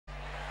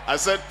I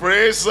said,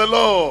 praise the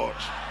Lord.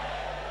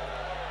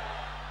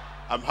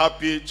 I'm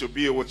happy to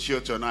be with you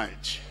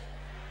tonight.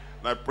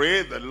 And I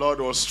pray the Lord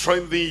will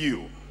strengthen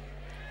you,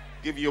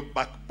 give you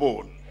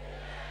backbone.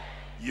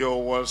 You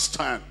will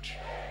stand.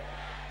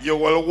 You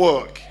will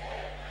work.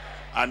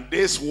 And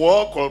this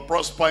work will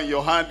prosper in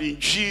your hand in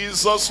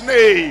Jesus'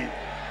 name. Now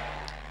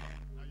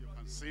you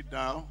can sit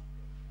down.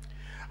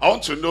 I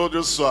want to know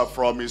those who are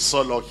from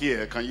Isolo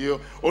here. Can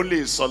you,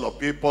 only Isolo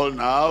people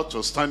now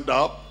to stand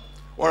up?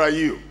 Where are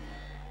you?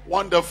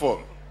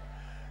 Wonderful.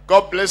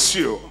 God bless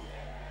you.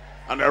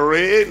 And the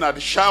rain and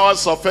the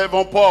showers of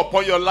heaven pour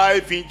upon your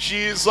life in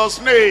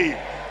Jesus' name.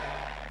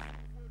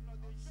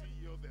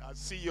 I'll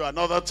see you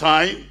another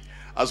time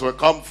as we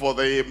come for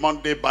the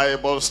Monday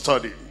Bible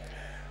study.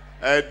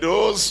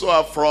 Those who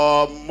are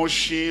from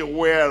Mushi,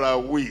 where are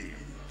we?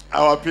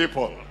 Our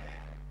people.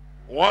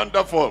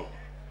 Wonderful.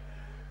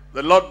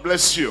 The Lord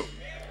bless you.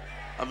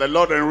 And the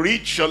Lord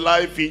enrich your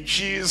life in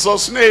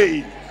Jesus'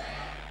 name.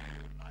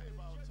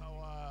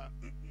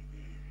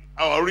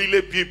 Our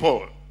relay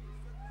people.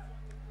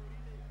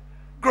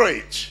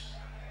 Great.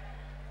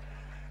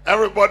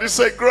 Everybody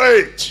say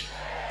great.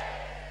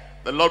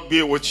 The Lord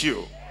be with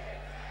you.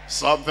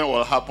 Something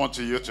will happen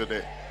to you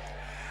today.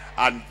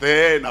 And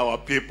then our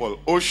people,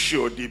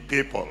 Oshodi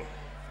people.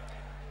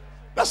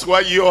 That's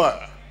where you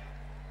are.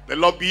 The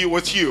Lord be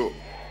with you.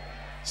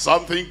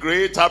 Something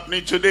great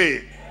happening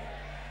today.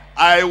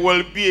 I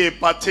will be a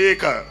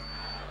partaker.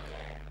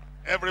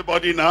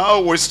 Everybody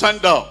now will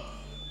stand up.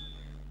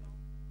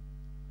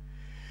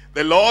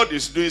 The Lord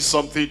is doing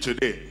something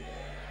today.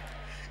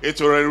 It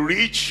will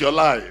enrich your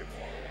life.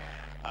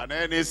 And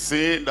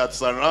anything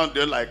that's around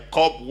you like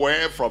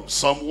cobweb from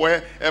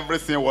somewhere,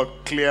 everything will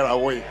clear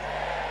away.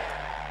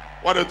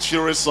 Why don't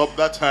you raise up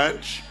that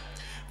hand?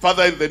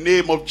 Father, in the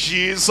name of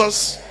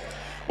Jesus,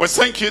 we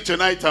thank you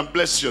tonight and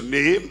bless your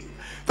name.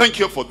 Thank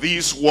you for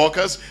these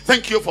workers.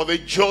 Thank you for the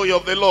joy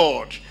of the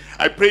Lord.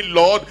 I pray,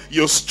 Lord,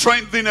 you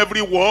strengthen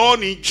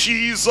everyone in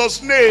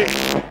Jesus' name.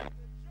 And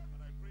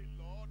I pray,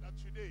 Lord, that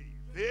today,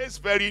 this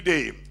very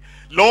day,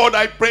 Lord,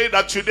 I pray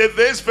that today,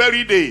 this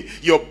very day,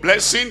 your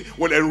blessing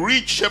will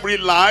enrich every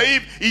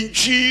life in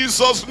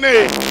Jesus'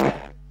 name.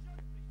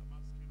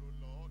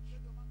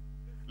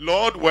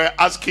 Lord, we're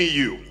asking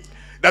you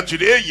that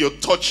today you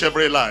touch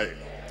every life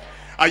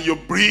and you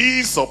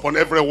breathe upon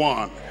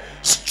everyone.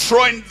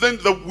 Strengthen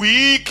the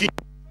weak.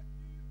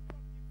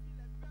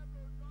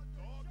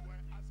 Lord, we're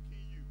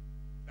asking you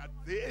that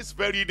this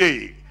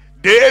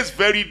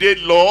very day,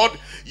 Lord,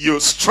 you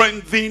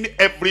strengthen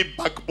every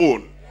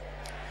backbone.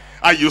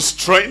 And you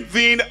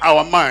strengthen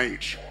our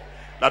mind.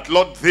 That,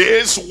 Lord,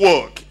 this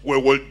work, we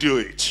will do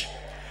it.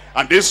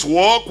 And this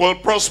work will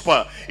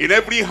prosper in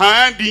every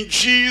hand in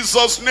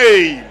Jesus'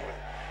 name.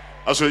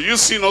 As you're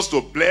using us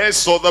to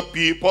bless other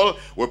people,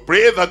 we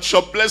pray that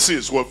your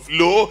blessings will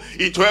flow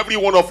into every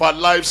one of our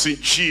lives in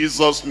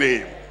Jesus'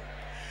 name.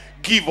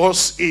 Give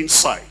us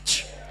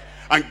insight.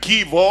 And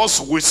give us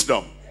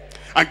wisdom.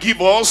 And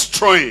give us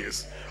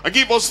strength. And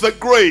give us the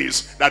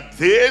grace that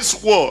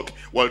this work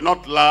will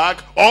not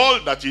lack all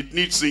that it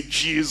needs in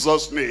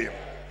Jesus' name.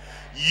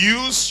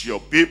 Use your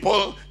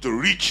people to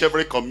reach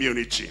every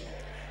community.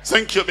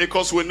 Thank you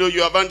because we know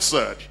you have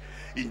answered.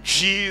 In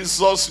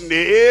Jesus'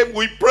 name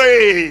we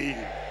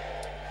pray.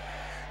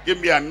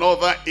 Give me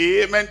another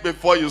amen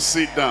before you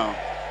sit down.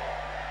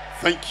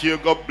 Thank you.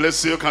 God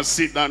bless you. You can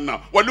sit down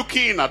now. We're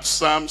looking at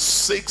Psalm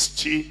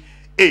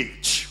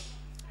 68.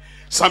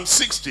 Psalm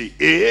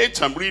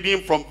 68, I'm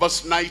reading from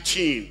verse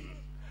 19.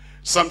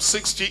 Psalm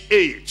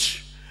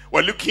 68.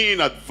 We're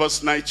looking at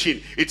verse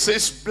 19. It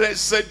says,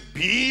 blessed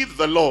be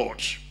the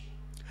Lord,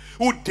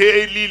 who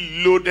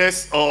daily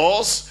loadeth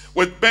us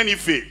with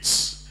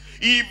benefits,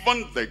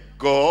 even the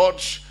God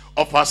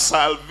of our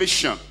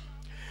salvation.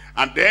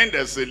 And then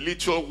there's a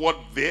little word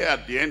there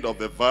at the end of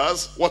the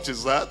verse. What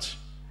is that?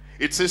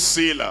 It says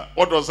Selah.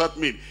 What does that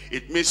mean?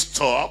 It means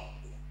stop.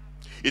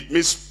 It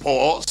means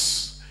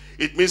pause.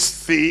 It means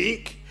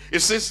think.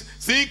 It says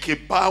think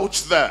about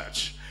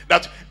that.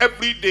 That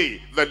every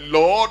day the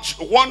Lord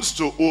wants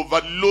to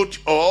overload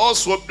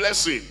us with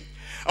blessing.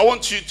 I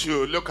want you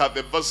to look at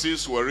the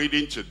verses we're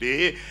reading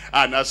today.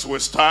 And as we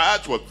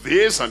start with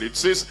this, and it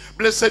says,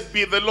 blessed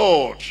be the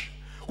Lord,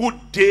 who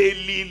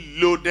daily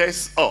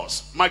loadeth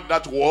us. Mark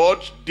that word,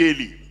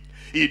 daily.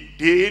 He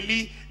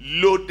daily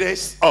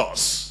loadeth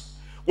us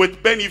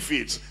with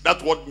benefits.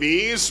 That word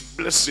means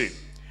blessing.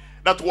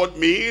 That word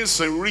means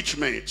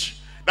enrichment.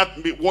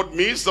 That what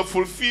means the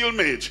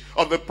fulfillment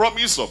of the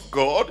promise of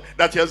God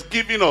that he has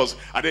given us.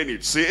 And then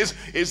it says,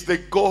 it's the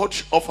God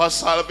of our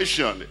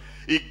salvation.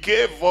 He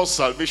gave us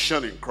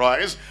salvation in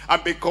Christ.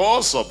 And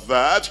because of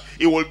that,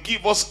 he will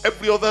give us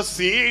every other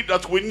thing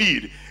that we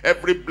need.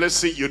 Every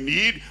blessing you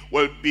need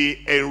will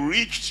be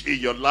enriched in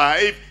your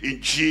life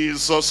in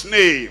Jesus'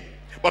 name.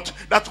 But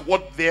that's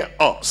what there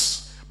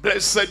us.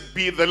 Blessed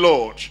be the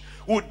Lord,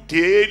 who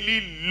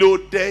daily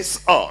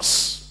loadeth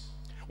us.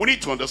 We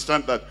need to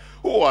understand that.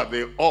 Who are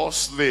the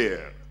us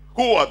there?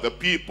 Who are the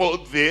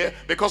people there?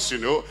 Because, you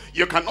know,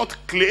 you cannot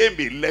claim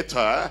a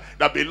letter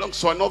that belongs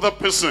to another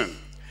person.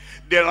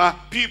 there are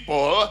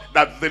people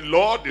that the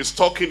Lord is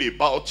talking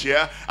about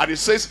here, and it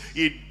says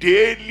he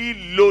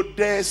daily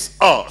loadeth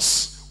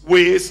us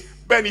with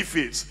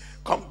benefits.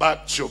 Come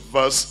back to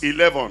verse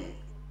 11.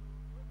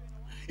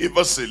 In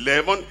verse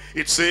 11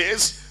 it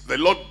says, the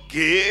Lord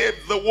gave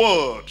the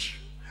word,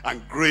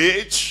 and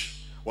great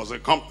was the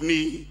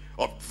company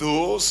of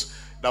those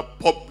that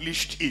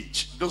published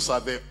it. Those are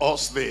the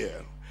us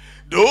there.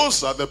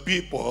 Those are the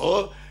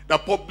people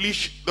that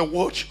publish the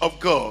word of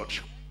God.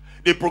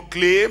 They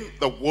proclaim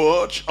the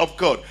word of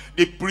God.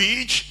 They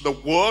preach the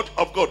word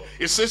of God.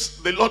 It says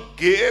the Lord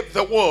gave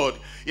the word.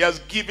 He has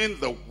given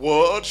the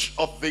word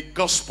of the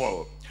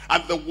gospel,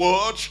 and the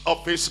word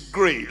of his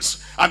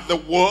grace, and the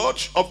word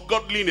of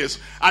godliness,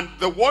 and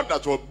the word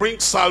that will bring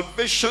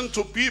salvation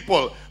to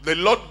people. The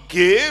Lord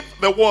gave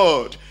the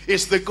word.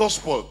 It's the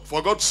gospel.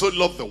 For God so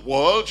loved the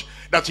world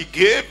that he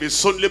gave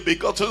his only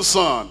begotten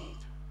Son,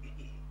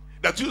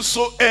 that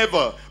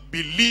whosoever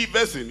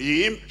believeth in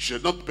him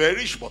should not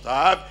perish but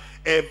have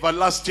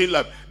everlasting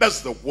life.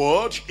 That's the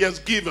word he has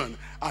given.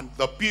 And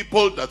the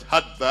people that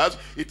had that,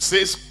 it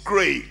says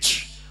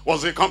great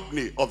was the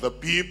company of the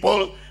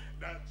people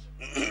that,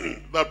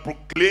 that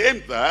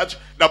proclaimed that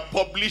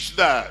published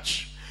that.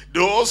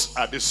 Those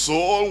are the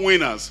soul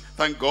winners.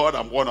 Thank God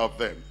I'm one of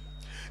them.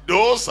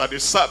 Those are the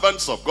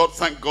servants of God.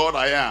 Thank God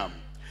I am.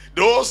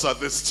 Those are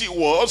the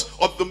stewards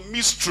of the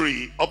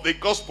mystery of the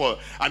gospel.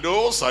 And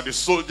those are the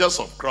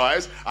soldiers of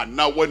Christ. And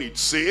now when it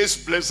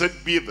says,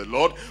 blessed be the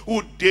Lord,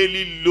 who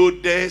daily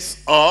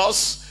loadeth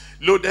us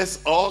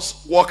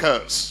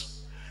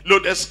workers,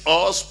 loadeth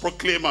us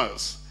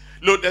proclaimers,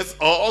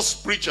 loadeth us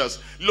preachers,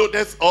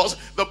 loadeth us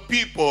the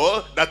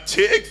people that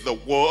take the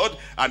word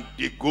and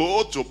they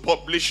go to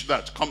publish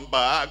that. Come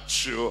back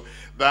to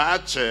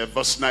that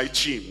verse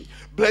 19.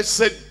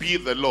 Blessed be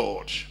the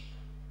Lord,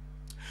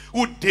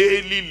 who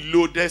daily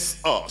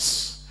loadeth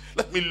us.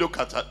 Let me look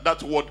at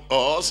that word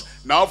us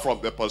now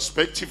from the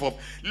perspective of,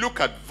 look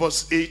at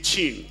verse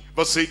 18.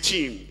 Verse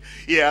 18,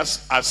 he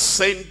has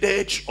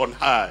ascended on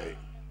high.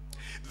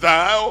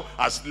 Thou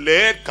hast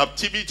led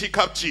captivity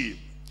captive.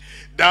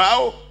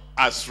 Thou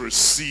hast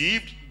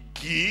received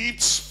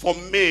gifts for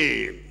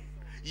men,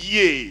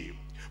 yea,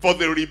 for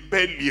the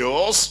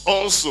rebellious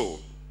also,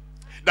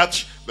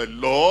 that the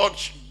Lord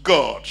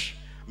God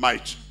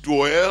might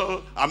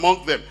dwell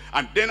among them.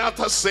 And then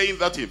after saying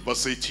that in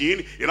verse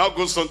 18, he now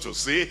goes on to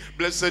say,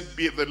 blessed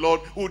be the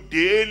Lord who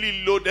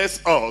daily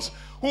loadeth us.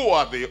 Who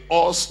are the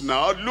us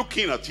now?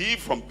 Looking at it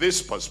from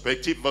this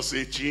perspective, verse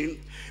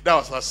 18, thou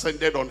hast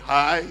ascended on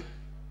high,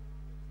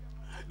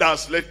 thou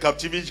hast led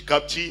captivity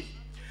captive,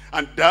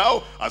 and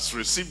thou hast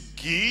received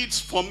gifts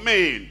for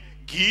men.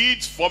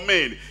 Gifts for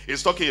men.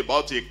 He's talking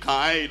about a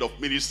kind of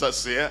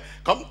ministers here.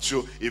 Come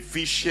to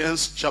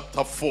Ephesians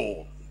chapter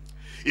 4.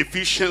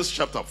 Ephesians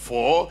chapter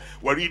 4,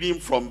 we're reading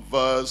from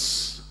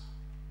verse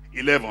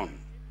 11.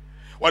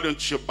 Why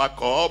don't you back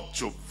up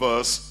to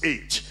verse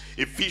 8?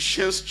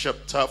 Ephesians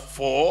chapter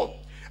 4,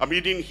 I'm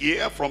reading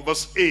here from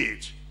verse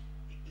 8.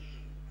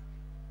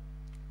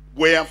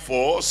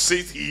 Wherefore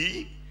saith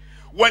he,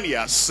 when he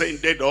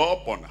ascended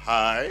up on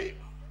high,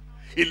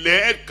 he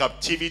led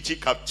captivity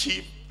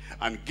captive,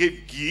 and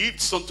gave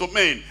gifts unto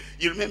men.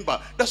 You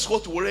remember, that's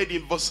what we read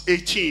in verse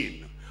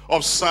 18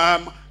 of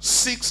Psalm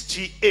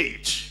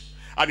 68.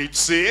 And it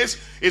says,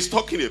 it's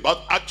talking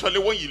about, actually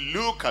when you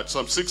look at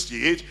Psalm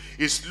 68,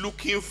 it's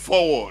looking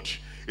forward.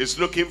 It's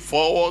looking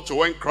forward to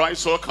when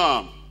Christ will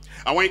come.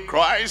 And when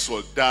Christ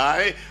will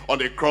die on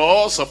the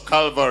cross of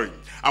Calvary.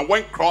 And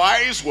when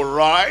Christ will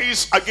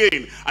rise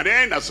again. And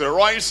then as he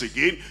rises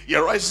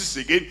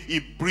again, he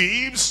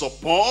breathes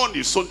upon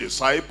his own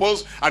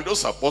disciples and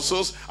those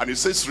apostles. And he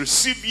says,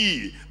 receive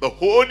ye the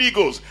Holy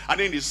Ghost. And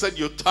then he said,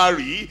 you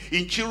tarry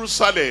in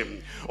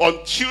Jerusalem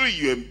until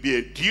you be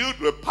endued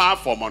with power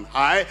from on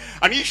high,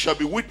 and ye shall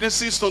be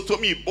witnesses unto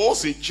me,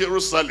 both in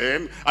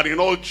Jerusalem and in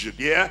all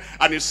Judea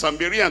and in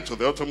Samaria and to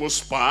the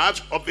uttermost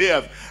part of the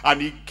earth.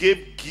 And he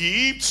gave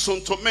gifts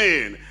unto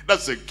men.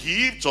 That's the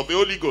gift of the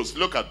Holy Ghost.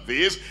 Look at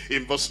this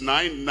in verse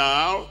 9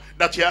 now,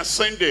 that he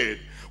ascended.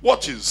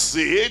 What is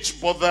it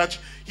but that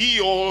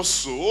he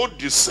also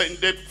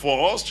descended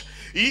first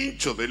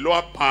into the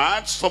lower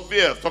parts of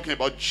the earth, talking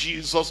about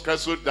Jesus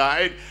Christ who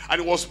died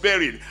and was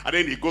buried. And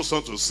then he goes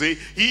on to say,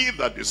 he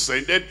that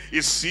descended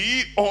is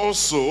he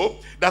also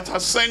that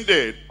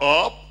ascended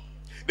up.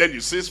 Then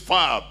he says,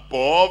 far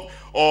above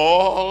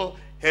all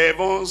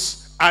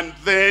heavens, and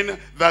then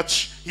that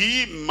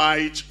he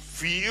might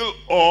fill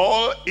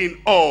all in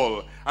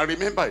all. And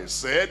remember, he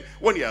said,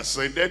 when he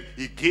ascended,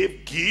 he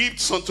gave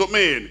gifts unto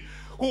men.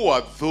 Who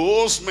are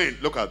those men?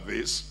 Look at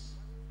this.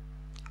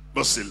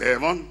 Verse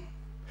 11.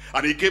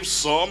 And he gave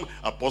some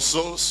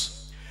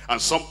apostles, and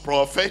some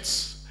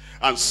prophets,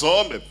 and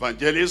some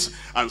evangelists,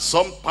 and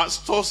some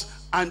pastors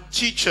and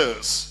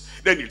teachers.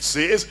 Then it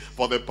says,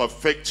 for the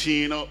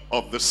perfecting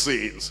of the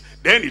saints.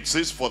 Then it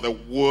says, for the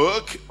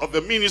work of the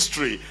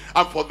ministry,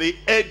 and for the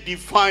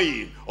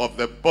edifying of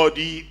the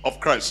body of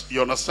Christ.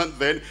 You understand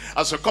then?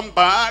 As you come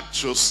back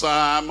to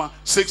Psalm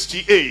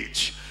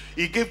 68,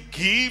 he gave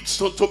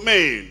gifts unto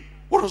men.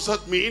 What does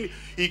that mean?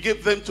 He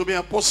gave them to be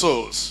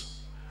apostles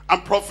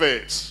and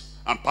prophets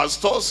and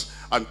pastors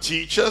and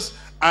teachers,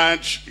 and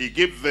he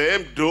gave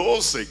them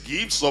those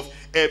gifts of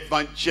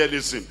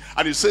evangelism.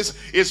 And he says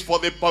it's for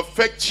the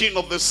perfecting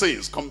of the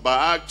saints. Come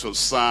back to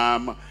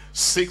Psalm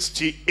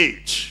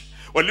 68.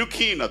 We're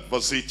looking at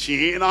verse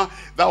 18.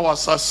 Thou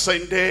hast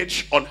ascended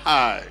on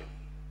high.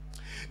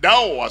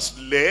 Thou hast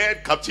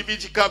led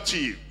captivity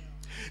captive.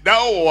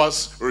 Thou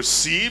hast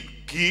received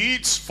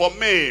gifts for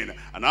men.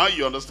 And now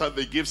you understand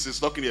the gifts he's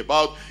talking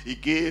about. He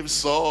gave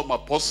some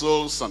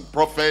apostles and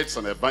prophets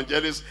and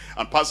evangelists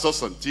and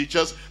pastors and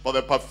teachers for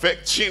the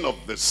perfecting of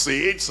the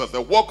saints, of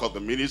the work of the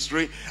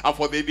ministry, and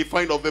for the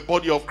edifying of the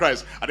body of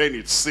Christ. And then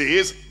it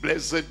says,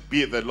 blessed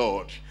be the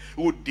Lord,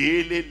 who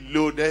daily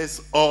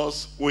loadeth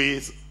us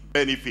with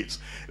benefits.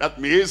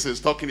 That means he's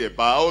talking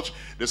about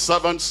the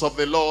servants of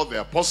the Lord, the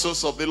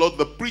apostles of the Lord,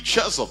 the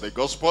preachers of the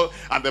gospel,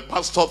 and the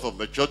pastors of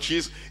the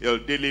churches. He'll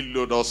daily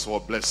load us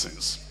for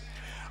blessings.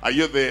 Are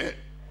you there?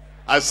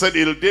 I said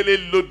he'll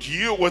daily load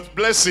you with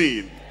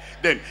blessing.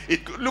 Then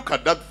look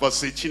at that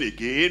verse 18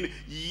 again.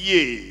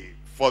 Yea,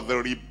 for the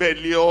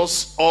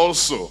rebellious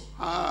also.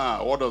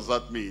 What does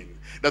that mean?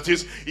 That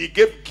is, he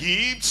gave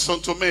gifts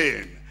unto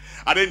men.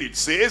 And then it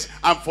says,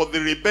 and for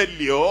the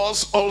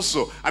rebellious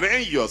also. And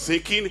then you're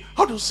thinking,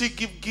 how does he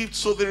give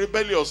gifts to the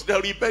rebellious? The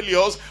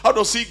rebellious, how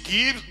does he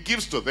give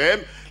gifts to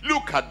them?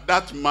 Look at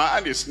that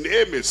man, his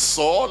name is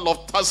Saul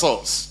of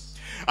Tarsus.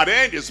 And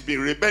then he's been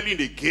rebelling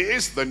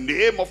against the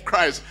name of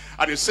Christ.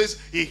 And it says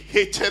he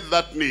hated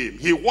that name.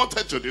 He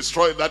wanted to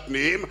destroy that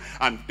name.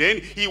 And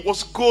then he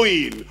was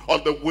going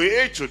on the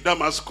way to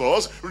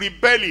Damascus,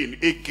 rebelling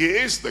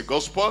against the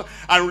gospel,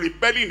 and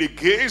rebelling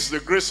against the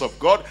grace of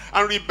God,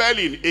 and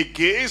rebelling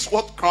against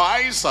what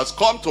Christ has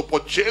come to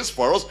purchase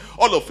for us.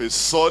 All of a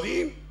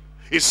sudden,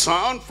 a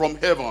sound from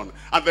heaven,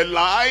 and the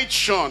light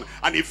shone,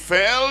 and he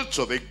fell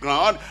to the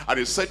ground, and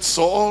he said,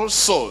 Saul,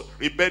 Saul,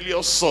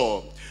 rebellious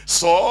Saul,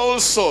 Saul,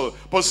 Saul,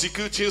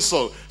 persecuting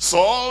Saul,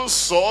 Saul,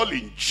 Saul,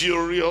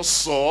 injurious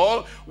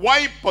Saul,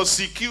 why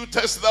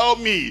persecutest thou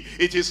me?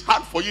 It is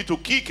hard for you to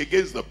kick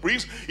against the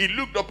priest. He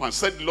looked up and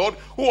said, Lord,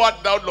 who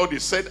art thou, Lord? He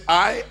said,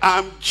 I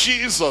am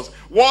Jesus.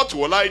 What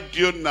will I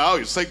do now?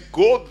 He said,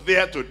 go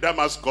there to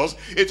Damascus.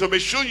 It will be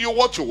shown you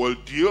what you will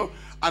do.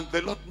 And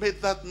the Lord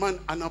made that man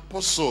an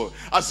apostle.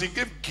 As he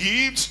gave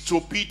gifts to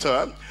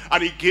Peter,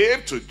 and he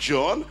gave to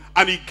John,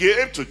 and he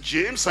gave to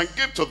James, and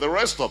gave to the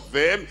rest of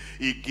them,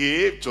 he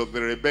gave to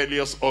the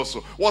rebellious also.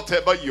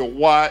 Whatever you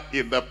were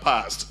in the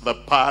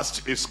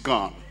past is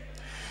gone.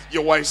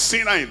 You were a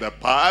sinner in the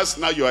past,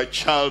 now you are a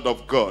child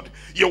of God.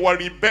 You were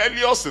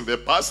rebellious in the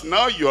past,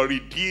 now you are a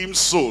redeemed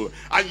soul.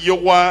 And you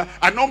were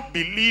an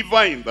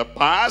unbeliever in the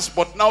past,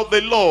 but now the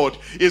Lord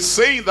is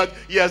saying that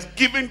he has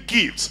given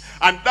gifts.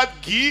 And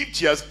that gift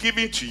he has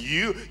given to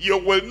you, you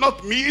will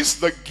not miss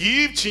the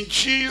gift in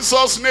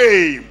Jesus'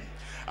 name.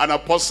 An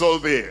apostle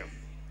there.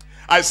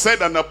 I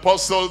said an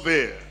apostle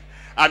there.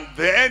 And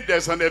then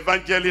there's an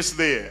evangelist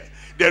there.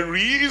 There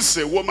is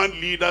a woman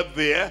leader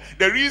there.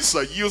 There is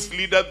a youth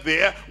leader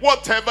there.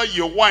 Whatever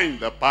you were in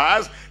the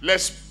past,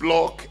 let's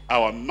block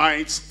our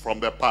minds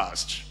from the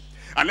past.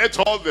 And let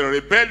all the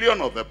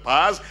rebellion of the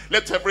past,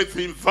 let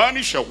everything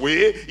vanish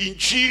away in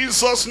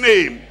Jesus'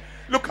 name.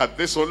 Look at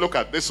this one, look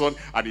at this one.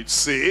 And it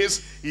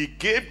says, he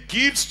gave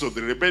gifts to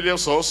the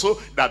rebellious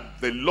also,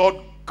 that the Lord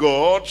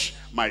God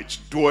might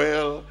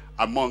dwell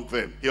among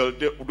them. He'll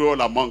dwell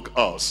among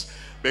us.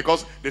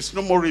 Because there's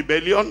no more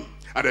rebellion.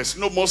 And there's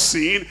no more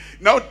sin.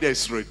 Now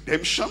there's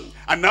redemption.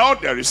 And now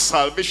there is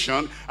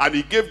salvation. And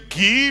he gave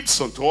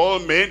gifts unto all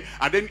men.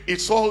 And then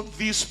it's all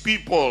these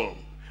people.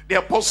 The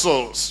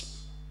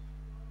apostles,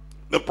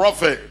 the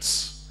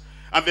prophets,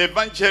 and the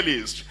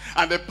evangelists,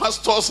 and the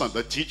pastors and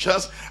the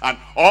teachers, and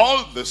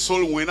all the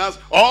soul winners,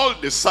 all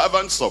the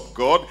servants of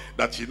God,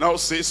 that he now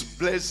says,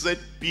 blessed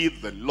be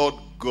the Lord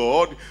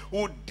God,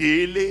 who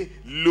daily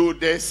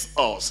loadeth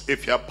us.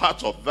 If you're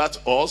part of that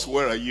us,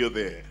 where are you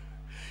there?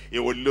 It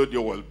will load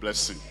you with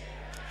blessing.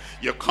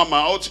 You come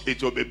out,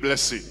 it will be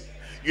blessing.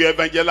 You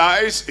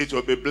evangelize, it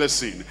will be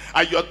blessing.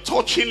 And you're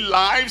touching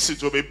lives,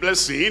 it will be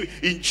blessing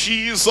in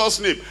Jesus'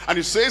 name. And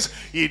he says,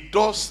 he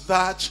does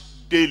that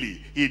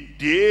daily. He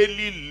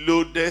daily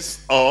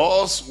loadeth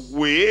us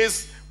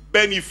with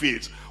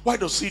benefits. Why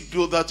does he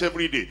do that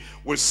every day?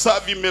 We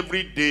serve him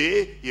every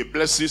day, he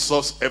blesses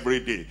us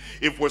every day.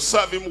 If we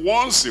serve him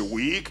once a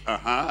week,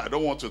 I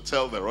don't want to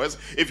tell the rest.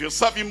 If you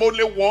serve him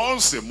only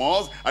once a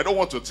month, I don't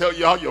want to tell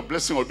you how your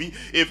blessing will be.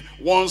 If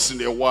once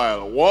in a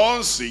while,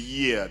 once a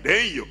year,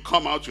 then you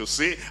come out, you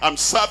say, I'm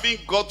serving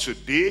God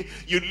today,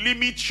 you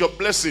limit your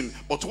blessing.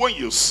 But when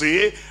you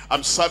say,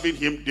 I'm serving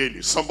him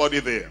daily, somebody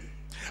there.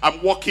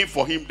 I'm working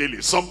for him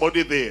daily,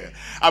 somebody there.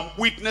 I'm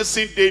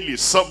witnessing daily,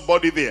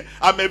 somebody there.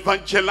 I'm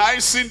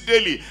evangelizing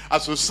daily,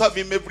 as we serve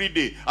him every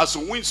day, as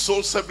we win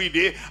souls every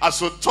day,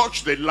 as we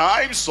touch the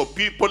lives of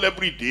people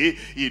every day.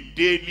 He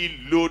daily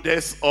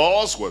loadeth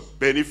us with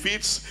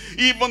benefits,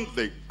 even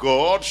the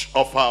God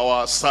of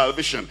our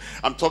salvation.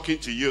 I'm talking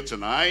to you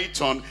tonight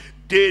on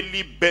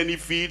daily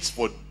benefits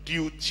for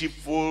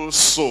dutiful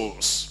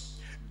souls.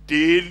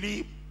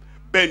 daily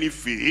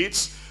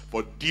benefits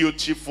for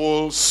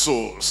dutiful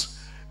souls.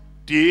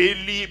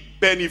 Daily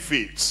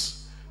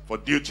benefits for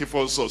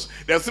dutiful souls.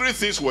 There are three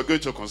things we're going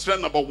to consider.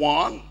 Number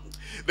one,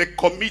 the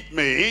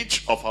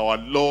commitment of our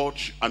Lord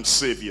and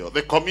Savior.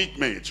 The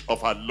commitment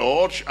of our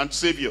Lord and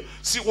Savior.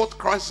 See what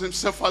Christ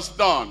himself has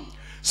done.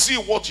 See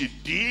what he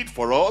did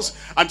for us,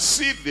 and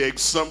see the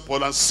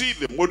example, and see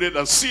the model,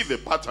 and see the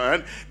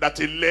pattern that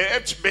he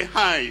left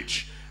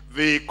behind.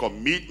 The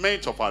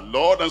commitment of our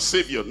Lord and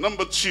Savior.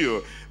 Number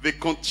two, the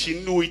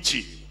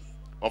continuity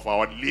of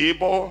our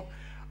labor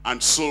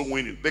and soul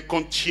winning. The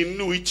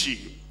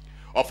continuity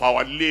of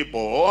our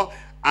labor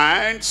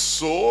and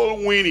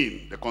soul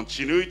winning. The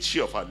continuity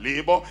of our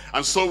labor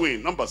and soul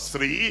winning. Number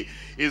three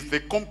is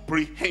the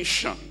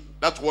comprehension.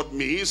 That's what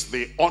means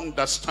the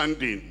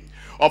understanding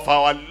of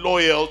our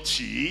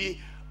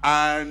loyalty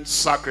and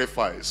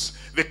sacrifice.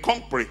 The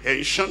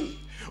comprehension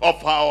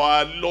of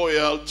our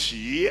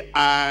loyalty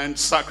and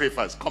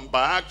sacrifice. Come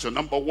back to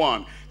number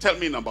one. Tell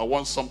me number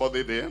one,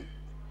 somebody there.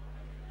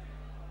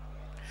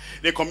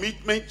 The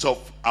commitment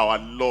of our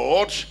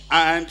Lord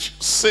and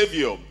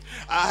Savior.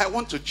 I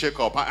want to check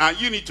up, and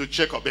you need to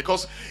check up,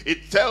 because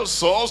it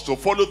tells us to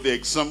follow the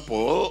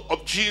example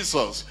of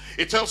Jesus.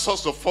 It tells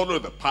us to follow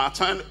the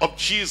pattern of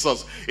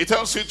Jesus. It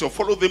tells you to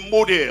follow the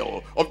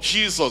model of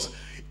Jesus.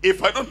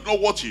 If I don't know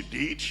what he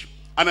did,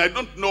 and I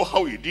don't know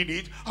how he did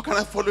it, how can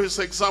I follow his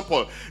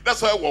example?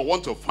 That's why we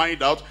want to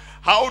find out,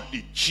 how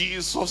did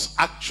Jesus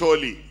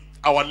actually,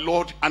 our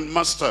Lord and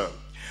Master,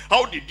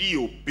 how did he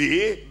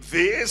obey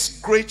this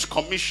great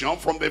commission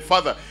from the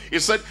Father? He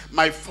said,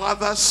 my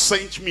Father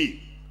sent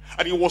me.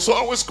 And he was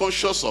always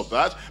conscious of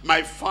that.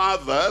 My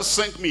Father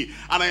sent me,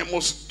 and I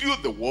must do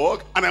the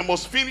work, and I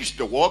must finish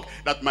the work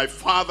that my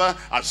Father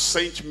has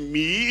sent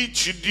me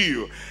to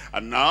do.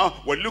 And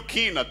now we're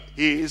looking at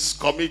his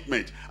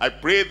commitment. I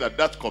pray that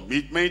that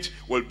commitment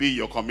will be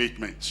your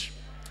commitment.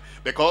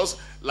 Because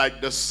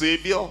like the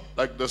Savior,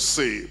 like the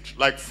saved,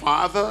 like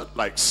Father,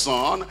 like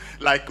Son,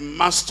 like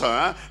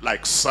Master,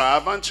 like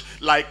servant,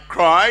 like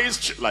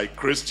Christ, like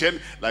Christian,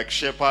 like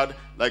shepherd,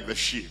 like the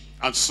sheep.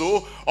 And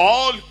so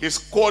all his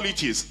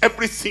qualities,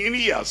 everything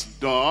he has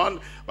done,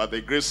 by the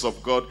grace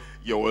of God,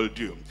 you will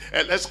do.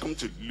 And let's come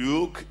to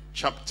Luke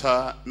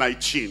chapter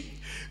 19.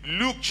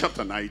 Luke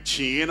chapter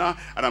 19, and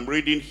I'm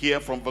reading here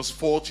from verse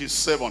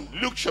 47.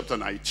 Luke chapter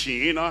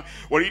 19,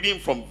 we're reading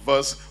from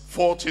verse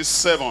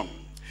 47.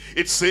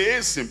 It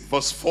says in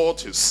verse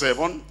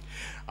 47,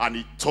 and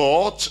he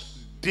taught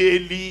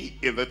daily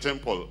in the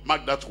temple.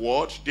 Mark that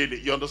word, daily.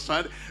 You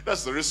understand?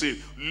 That's the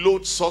reason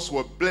loads us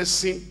with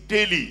blessing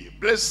daily.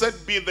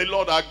 Blessed be the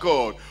Lord our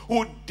God,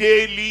 who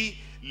daily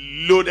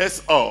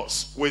loadeth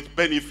us with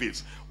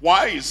benefits.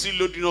 Why is he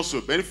loading us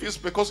with benefits?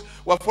 Because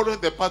we're following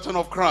the pattern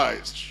of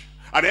Christ.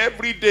 And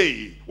every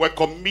day we're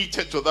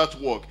committed to that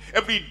work.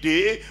 Every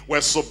day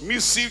we're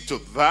submissive to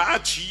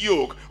that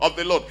yoke of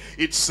the Lord.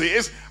 It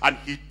says, and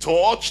he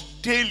taught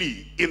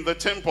daily in the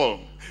temple.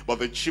 But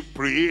the chief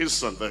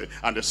priests and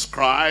the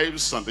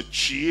scribes and the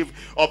chief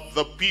of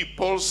the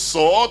people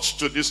sought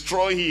to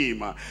destroy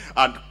him,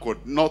 and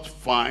could not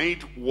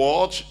find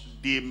what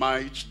they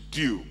might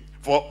do.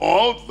 For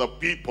all the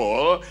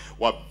people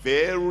were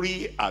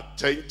very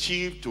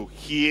attentive to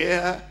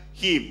hear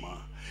him.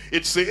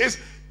 It says,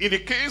 in the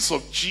case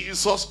of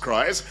Jesus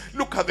Christ,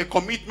 look at the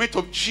commitment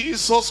of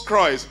Jesus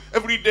Christ.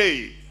 Every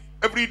day,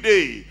 every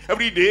day,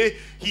 every day,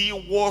 he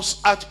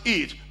was at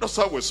it. That's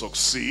how we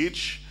succeed.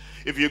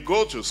 If you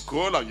go to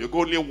school and you go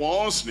only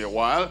once in a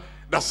while,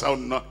 that's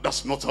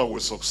not how we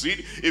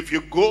succeed. If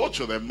you go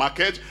to the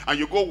market and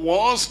you go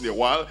once in a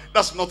while,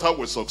 that's not how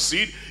we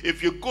succeed.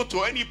 If you go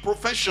to any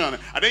profession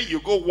and then you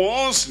go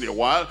once in a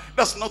while,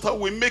 that's not how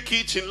we make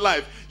it in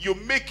life. You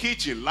make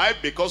it in life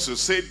because you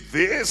say,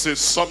 this is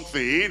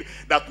something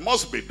that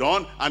must be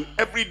done, and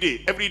every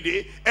day,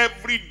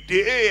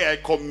 I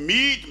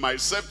commit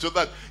myself to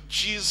that.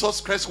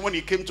 Jesus Christ, when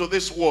he came to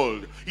this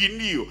world, he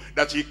knew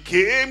that he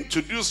came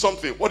to do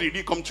something. What did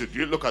he come to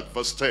do? Look at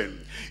verse 10.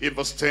 In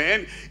verse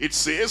 10, it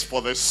says,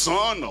 for the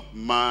Son of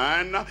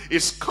Man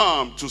is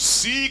come to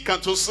seek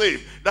and to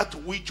save that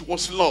which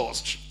was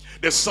lost.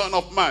 The Son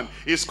of Man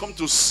is come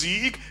to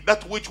seek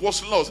that which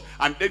was lost.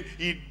 And then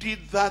he did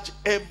that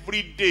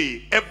every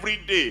day, every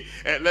day.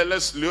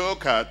 Let's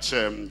look at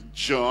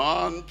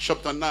John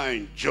chapter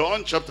 9.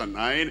 John chapter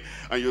 9,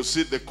 and you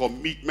see the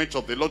commitment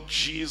of the Lord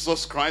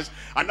Jesus Christ.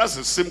 And that's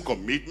the same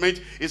commitment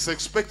he's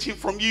expecting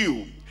from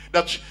you.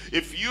 That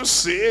if you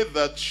say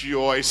that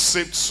you are a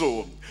saved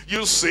soul,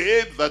 you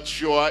say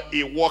that you are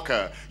a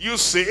worker, you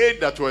say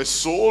that you are a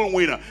soul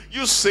winner,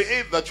 you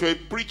say that you are a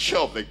preacher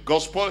of the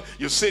gospel,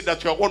 you say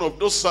that you are one of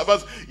those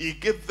servants, he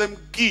gave them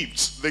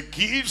gifts, the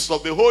gifts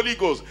of the Holy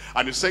Ghost.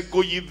 And he said,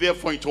 go ye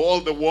therefore into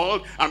all the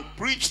world and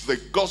preach the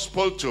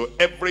gospel to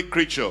every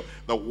creature.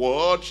 The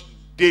word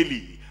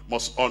daily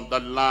must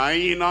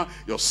underline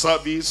your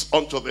service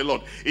unto the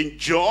Lord. In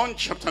John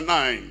chapter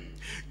 9,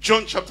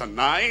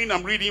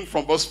 I'm reading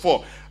from verse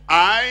 4.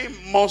 I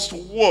must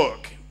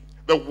work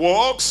the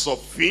works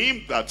of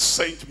him that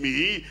sent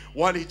me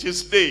while it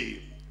is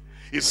day.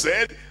 He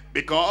said,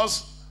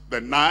 Because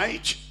the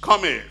night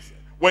cometh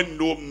when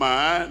no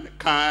man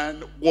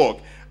can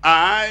walk.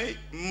 I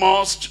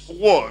must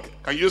walk.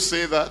 Can you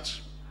say that?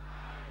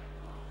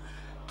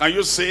 Can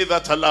you say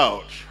that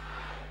aloud?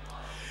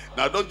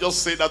 Now don't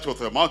just say that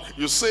with your mouth.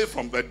 You say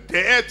from the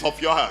depth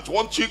of your heart.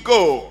 Won't you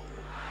go?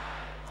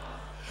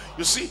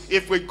 You see,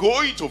 if we're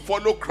going to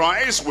follow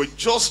Christ, we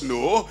just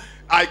know,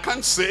 I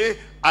can't say,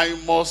 I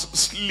must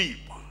sleep.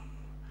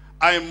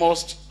 I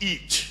must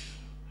eat.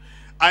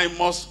 I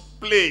must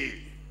play.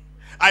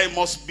 I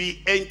must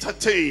be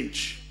entertained.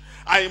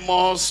 I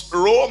must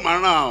roam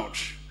around.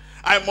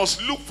 I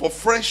must look for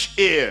fresh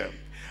air.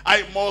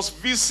 I must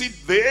visit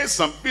this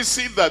and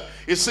visit that.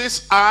 It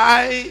says,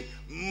 I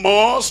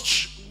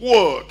must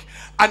work.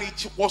 And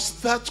it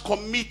was that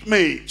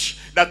commitment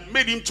that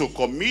made him to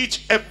commit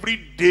every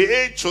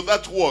day to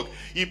that work.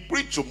 He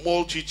preached to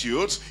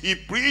multitudes, he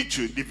preached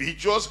to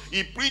individuals,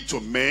 he preached to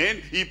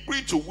men, he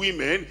preached to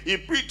women, he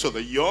preached to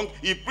the young,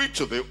 he preached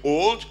to the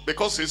old,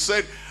 because he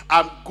said,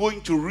 I'm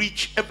going to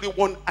reach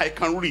everyone I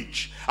can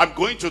reach. I'm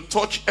going to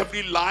touch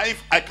every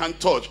life I can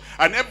touch.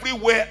 And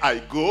everywhere I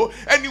go,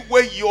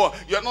 anywhere you're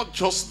not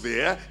just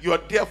there, you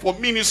are there for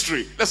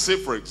ministry. Let's say,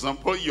 for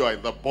example, you are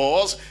in the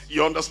bus.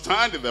 You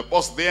understand, in the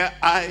bus there,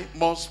 I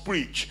must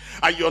preach.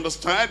 And you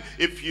understand,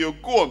 if you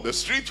go on the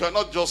street, you are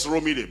not just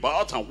roaming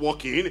about and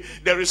walking.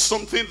 There is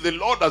something the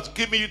Lord has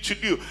given you to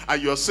do.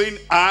 And you are saying,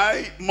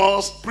 I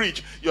must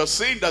preach. You are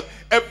saying that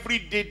every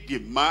day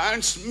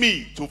demands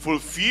me to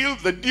fulfill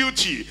the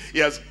duty he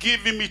has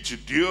given me to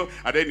do.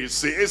 And then he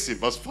says in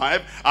verse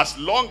 5, as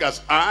long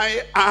as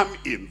I am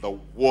in the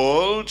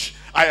world,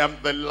 I am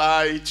the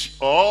light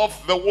of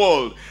the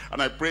world.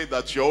 And I pray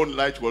that your own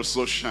light will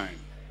so shine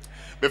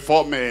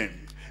before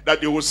men, that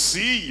they will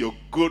see your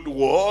good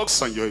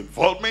works and your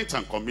involvement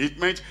and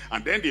commitment,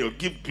 and then they'll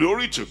give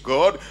glory to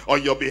God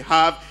on your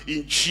behalf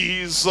in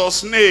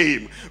Jesus'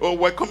 name. Oh,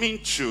 we're coming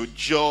to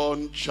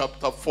John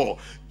chapter 4.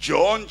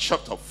 John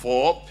chapter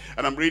 4,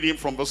 and I'm reading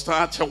from verse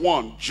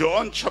 31.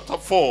 John chapter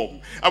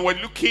 4, and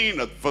we're looking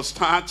at verse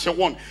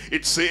 31.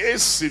 It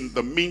says, in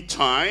the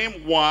meantime,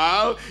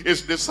 while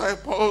his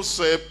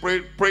disciples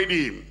prayed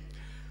him,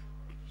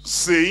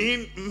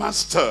 saying,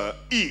 Master,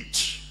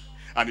 eat.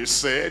 And he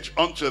said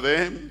unto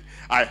them,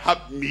 I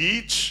have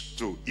meat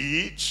to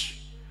eat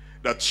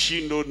that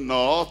ye know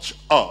not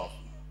of.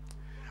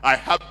 I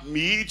have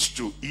meat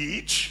to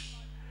eat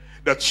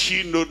that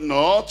ye know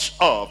not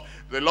of.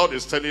 The Lord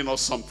is telling us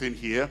something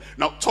here.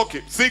 Now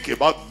think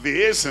about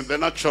this in the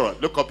natural.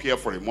 Look up here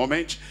for a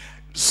moment.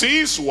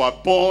 Since we are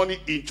born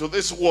into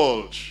this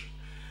world,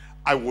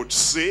 I would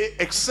say,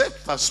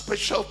 except at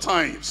special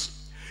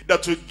times,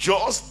 that to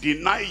just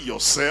deny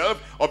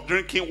yourself of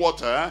drinking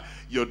water,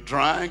 you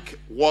drank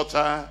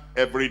water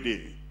every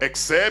day.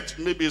 Except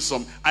maybe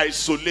some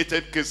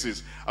isolated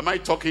cases. Am I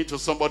talking to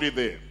somebody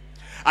there?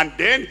 And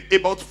then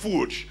about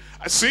food.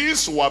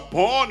 Since we are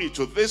born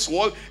into this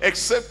world,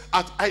 except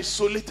at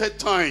isolated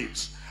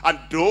times. And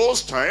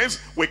those times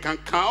we can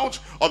count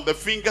on the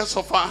fingers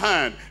of our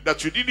hand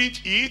that you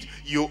didn't eat,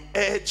 you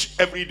ate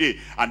every day.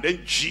 And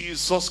then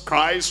Jesus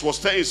Christ was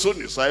telling his own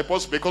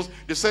disciples, because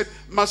they said,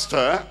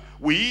 Master,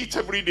 we eat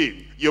every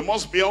day. You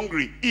must be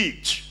hungry.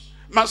 Eat.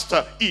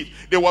 Master, eat.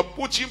 They were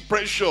putting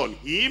pressure on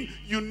him.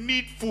 You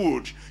need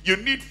food. You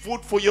need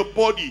food for your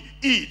body.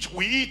 Eat.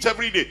 We eat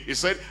every day. He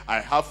said,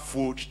 I have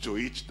food to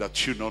eat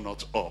that you know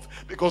not of.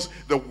 Because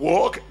the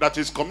work that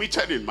is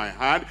committed in my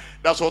hand,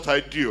 that's what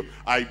I do.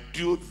 I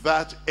do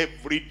that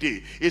every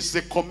day. It's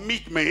the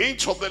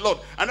commitment of the Lord.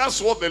 And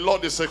that's what the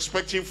Lord is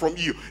expecting from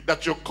you.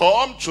 That you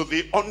come to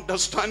the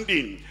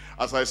understanding.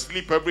 As I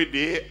sleep every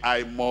day,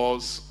 I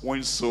must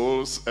win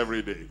souls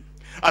every day.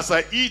 As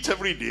I eat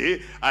every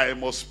day, I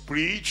must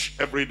preach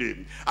every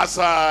day. As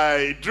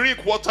I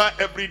drink water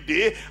every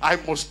day, I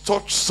must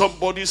touch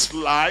somebody's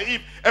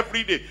life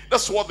every day.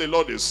 That's what the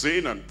Lord is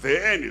saying. And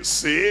then it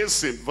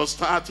says in verse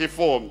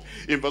 34,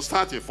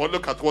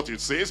 look at what it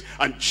says.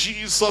 And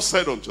Jesus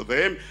said unto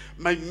them,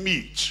 my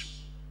meat,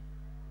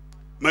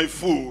 my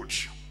food,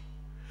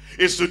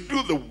 is to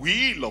do the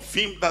will of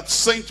him that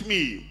sent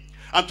me,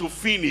 and to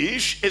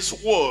finish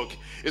his work.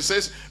 It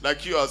says,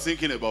 like you are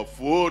thinking about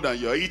food and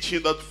you are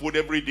eating that food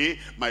every day,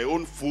 my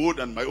own food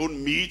and my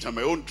own meat and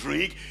my own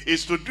drink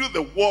is to do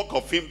the work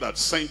of him that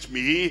sent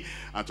me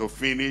and to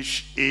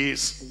finish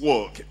his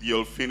work.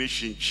 You'll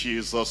finish in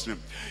Jesus' name.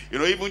 You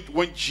know, even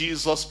when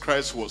Jesus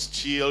Christ was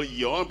still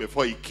young,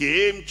 before he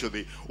came to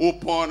the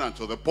open and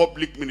to the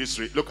public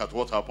ministry, look at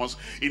what happens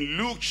in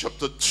Luke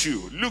chapter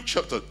 2. Luke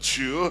chapter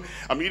 2,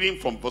 I'm reading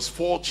from verse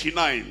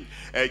 49.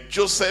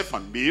 Joseph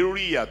and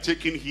Mary are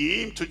taking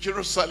him to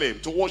Jerusalem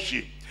to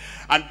worship.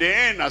 And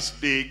then as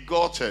they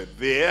got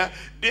there,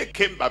 they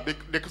came back.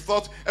 They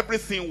thought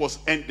everything was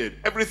ended.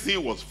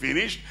 Everything was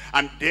finished.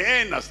 And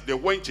then as they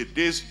went a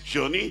day's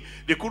journey,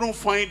 they couldn't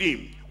find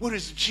him. Where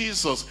is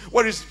Jesus?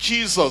 Where is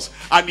Jesus?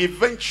 And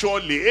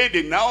eventually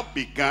they now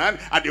began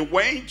and they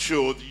went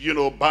to,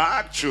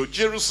 back to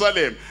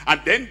Jerusalem.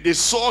 And then they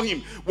saw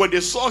him. When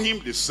they saw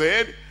him, they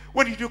said,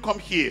 when did you come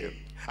here?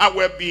 And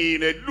we've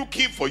been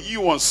looking for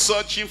you and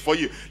searching for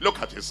you.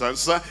 Look at his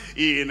answer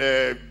in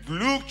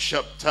Luke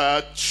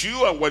chapter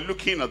 2, and we're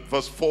looking at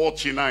verse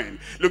 49.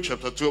 Luke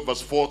chapter 2,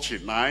 verse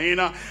 49.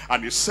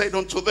 And he said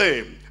unto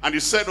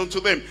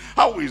them,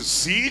 how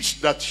is it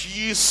that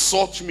ye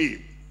sought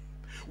me?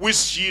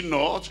 Wist ye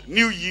not,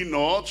 knew ye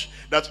not,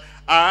 that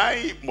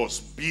I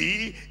must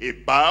be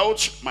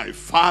about my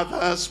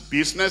Father's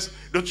business?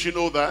 Don't you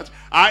know that?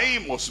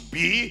 I must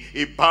be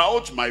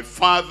about my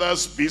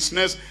Father's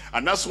business.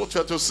 And that's what you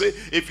have to say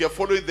if you're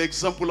following the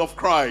example of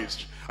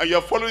Christ. And you're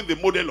following the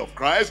model of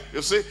Christ.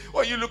 You say,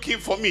 why are you looking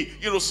for me?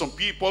 You know, some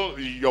people,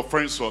 your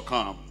friends will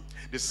come.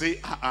 They say,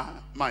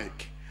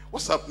 Mike,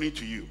 what's happening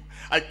to you?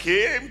 I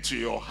came to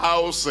your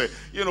house,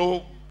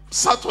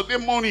 Saturday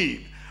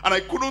morning, and I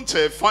couldn't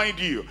find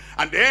you.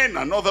 And then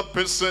another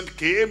person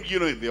came,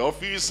 in the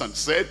office and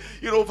said,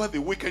 over the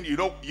weekend, you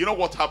know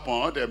what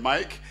happened,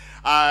 Mike?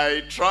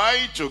 I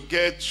tried to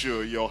get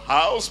to your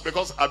house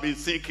because I've been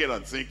thinking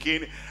and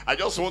thinking. I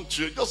just want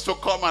to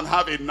come and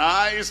have a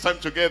nice time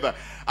together.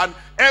 And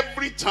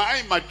every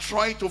time I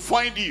try to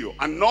find you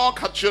and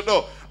knock at your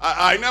door,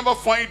 I never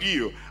find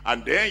you.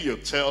 And then you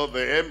tell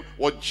them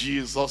what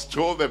Jesus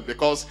told them,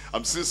 because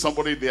I'm seeing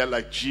somebody there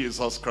like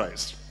Jesus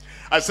Christ.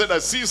 I said, I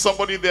see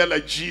somebody there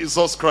like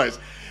Jesus Christ.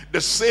 The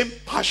same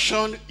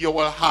passion you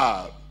will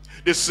have,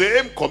 the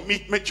same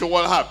commitment you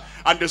will have,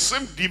 and the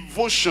same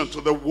devotion to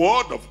the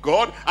word of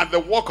God and the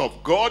work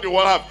of God you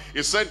will have.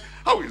 He said,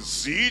 how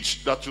is it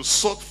that you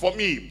sought for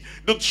me?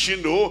 Don't you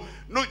know,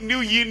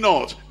 knew ye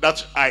not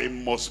that I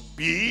must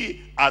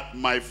be at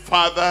my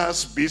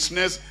Father's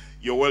business?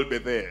 You will be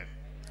there,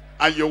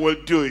 and you will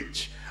do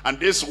it. And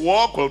this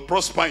work will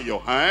prosper in your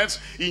hands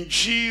in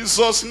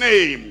Jesus'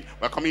 name.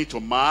 We're coming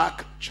to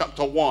Mark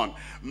chapter 1.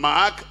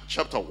 Mark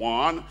chapter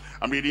 1.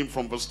 I'm reading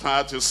from verse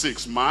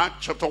 36. Mark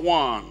chapter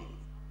 1.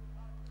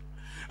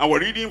 And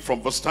we're reading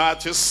from verse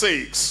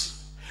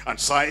 36. And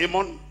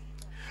Simon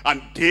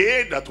and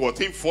they that were with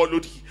him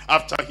followed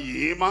after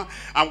him.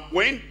 And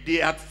when they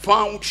had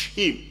found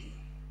him,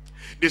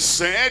 they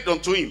said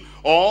unto him,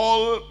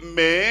 all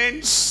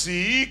men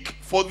seek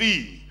for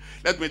thee.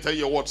 Let me tell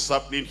you what's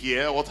happening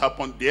here. What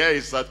happened there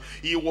is that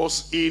he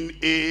was in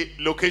a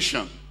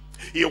location.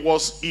 He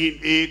was in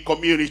a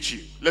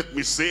community. Let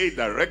me say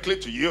directly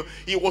to you,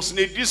 he was in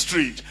a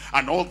district.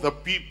 And all the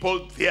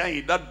people there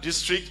in that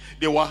district,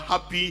 they were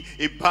happy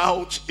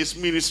about his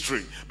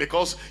ministry.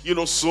 Because,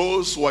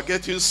 souls were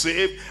getting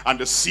saved, and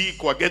the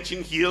sick were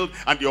getting healed,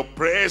 and the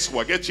oppressed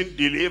were getting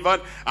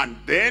delivered. And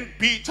then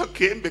Peter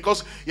came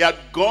because he had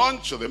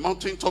gone to the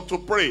mountaintop to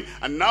pray.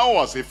 And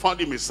now as he found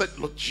him, he said,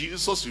 Lord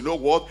Jesus, you know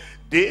what?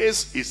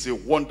 This is a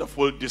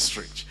wonderful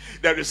district.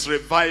 There is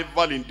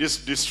revival in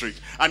this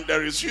district. And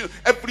there is,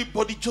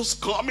 everybody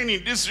just coming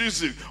in this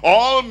district.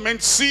 All men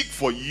seek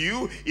for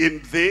you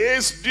in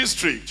this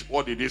district.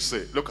 What did he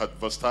say? Look at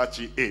verse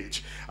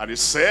 38. And he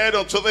said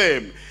unto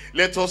them,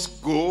 let us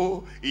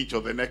go into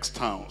the next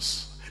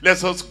towns.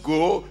 Let us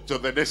go to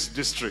the next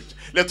district.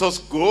 Let us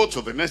go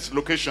to the next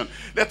location.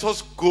 Let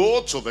us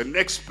go to the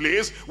next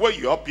place where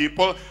you are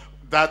people,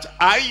 that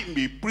I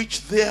may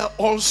preach there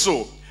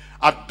also.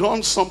 I've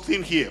done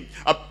something here.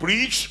 I've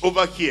preached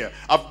over here.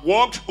 I've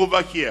walked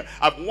over here.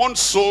 I've won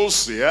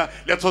souls here.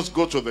 Let us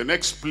go to the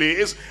next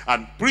place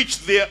and preach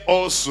there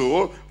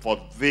also.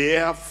 For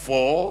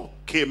therefore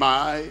came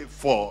I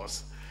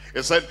forth.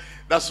 He said,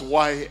 that's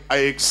why I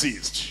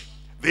exist.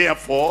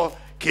 Therefore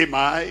came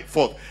I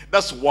forth.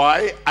 That's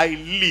why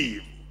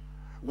I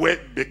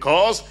live.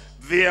 Because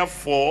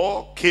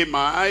therefore came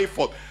I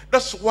forth.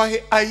 That's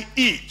why I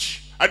eat.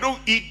 I don't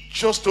eat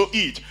just to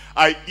eat.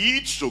 I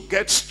eat to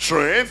get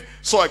strength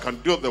so I can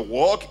do the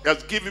work He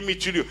has given me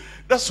to do.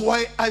 That's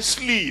why I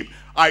sleep.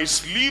 I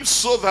sleep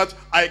so that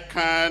I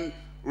can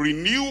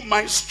renew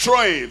my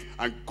strength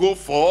and go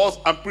forth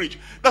and preach.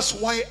 That's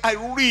why I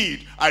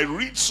read. I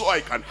read so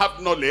I can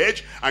have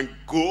knowledge and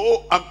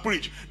go and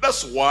preach.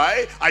 That's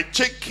why I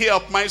take care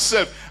of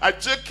myself. I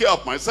take care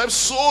of myself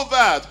so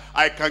that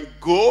I can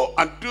go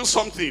and do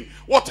something.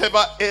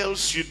 Whatever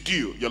else you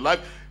do, your life,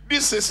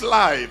 this is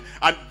life,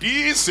 and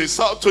this is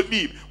how to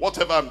live.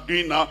 Whatever I'm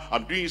doing now,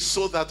 I'm doing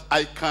so that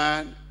I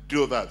can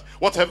do that.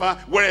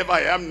 Wherever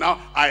I am now,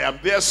 I am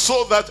there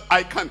so that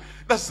I can.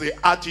 That's the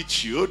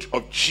attitude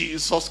of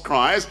Jesus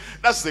Christ.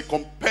 That's the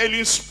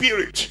compelling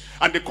spirit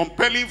and the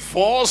compelling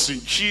force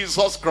in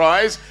Jesus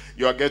Christ.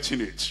 You are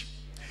getting it.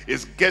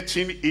 It's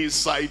getting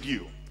inside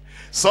you.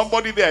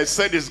 Somebody there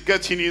said it's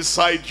getting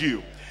inside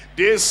you.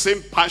 This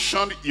same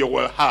passion you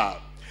will have.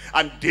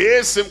 And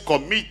the same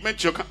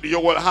commitment you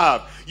will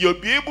have. You'll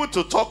be able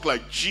to talk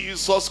like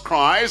Jesus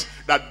Christ,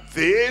 that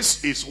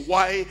this is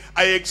why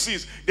I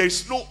exist. There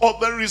is no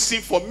other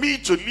reason for me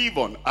to live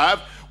on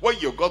earth. When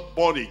you got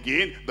born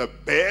again, the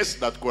best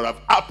that could have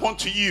happened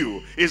to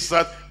you is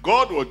that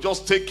God will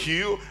just take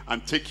you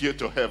and take you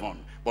to heaven.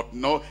 But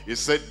no, he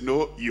said,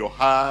 no, you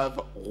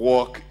have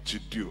work to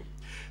do.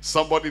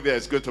 Somebody there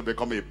is going to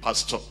become a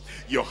pastor.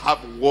 You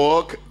have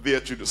work there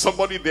to do.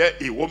 Somebody there,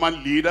 a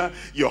woman leader,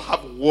 you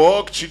have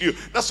work to do.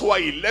 That's why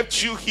he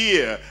left you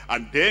here.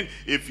 And then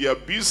if you're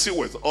busy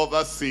with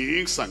other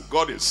things and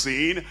God is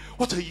saying,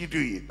 what are you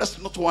doing? That's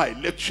not why I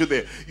left you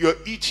there. You're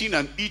eating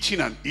and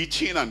eating and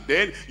eating, and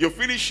then you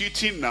finish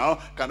eating now.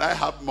 Can I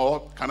have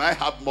more? Can I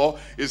have more?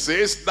 It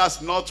says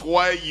that's not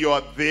why you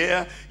are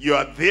there. You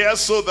are there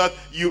so that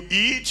you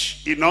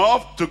eat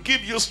enough to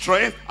give you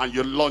strength and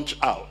you launch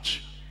out.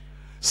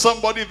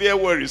 Somebody there,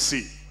 where is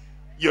he?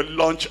 You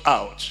launch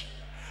out.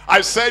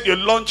 I said you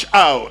launch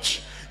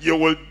out. You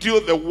will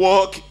do the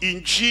work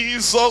in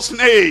Jesus'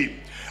 name.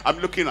 I'm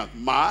looking at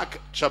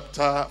Mark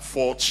chapter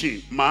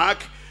 14.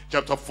 Mark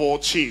chapter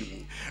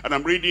 14. And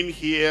I'm reading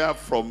here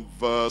from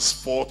verse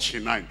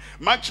 49.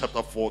 Mark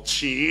chapter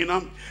 14.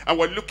 And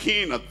we're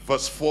looking at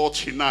verse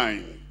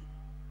 49.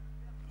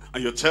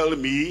 And you tell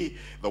me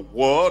the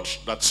word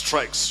that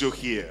strikes you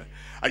here.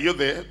 Are you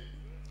there?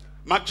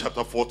 Mark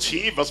chapter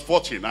 14, verse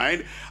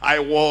 49. I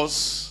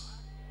was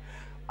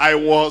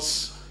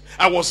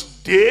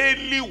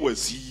daily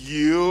with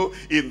you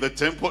in the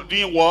temple,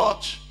 doing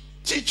what?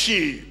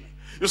 Teaching.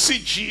 You see,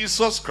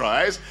 Jesus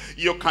Christ,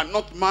 you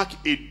cannot mark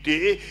a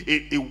day,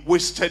 a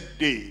wasted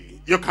day.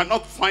 You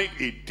cannot find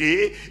a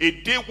day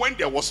when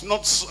there was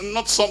not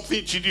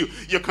something to do.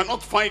 You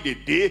cannot find a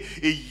day,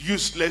 a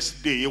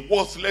useless day, a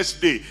worthless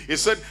day. He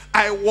said,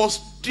 I was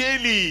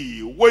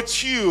daily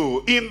with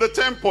you in the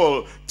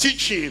temple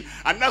teaching.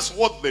 And that's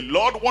what the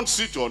Lord wants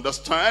you to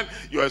understand.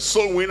 You're a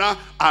soul winner.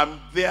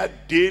 I'm there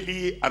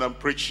daily and I'm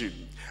preaching.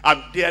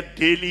 I'm there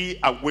daily,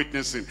 I'm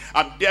witnessing.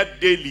 I'm there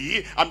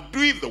daily, I'm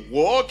doing the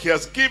work he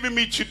has given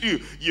me to do.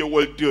 You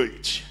will do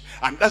it.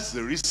 And that's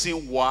the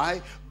reason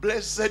why,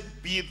 blessed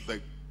be the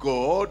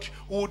God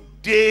who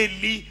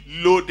daily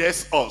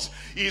loadeth us.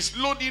 He's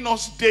loading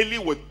us daily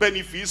with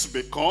benefits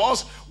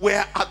because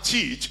we're at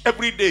it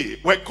every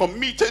day. We're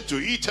committed to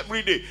it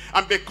every day.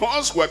 And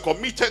because we're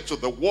committed to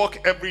the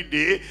work every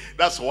day,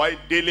 that's why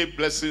daily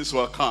blessings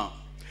will come.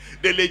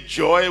 Daily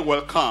joy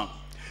will come.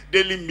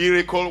 Daily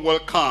miracle will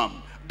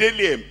come.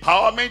 Daily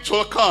empowerment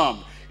will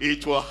come.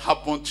 It will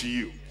happen to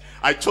you.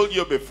 I told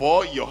you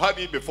before, you heard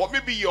it before,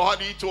 maybe you heard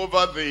it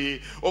over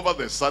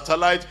the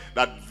satellite,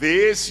 that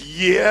this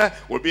year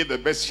will be the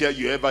best year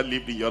you ever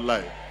lived in your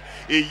life.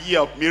 A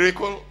year of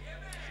miracle,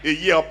 a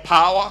year of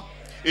power,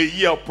 a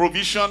year of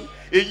provision,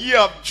 a year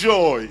of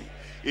joy,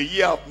 a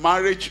year of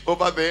marriage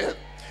over there,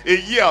 a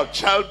year of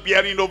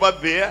childbearing over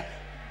there,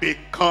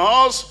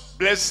 because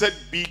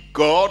blessed be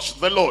God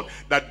the Lord,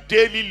 that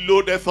daily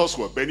loadeth us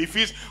with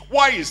benefits.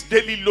 Why is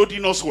daily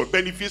loading us with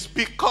benefits?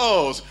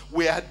 Because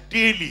we are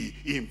daily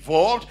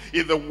involved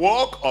in the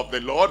work of the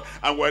Lord.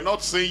 And we're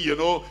not saying, you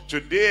know,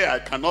 today I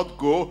cannot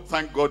go.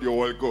 Thank God you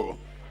will go.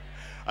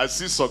 I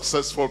see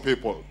successful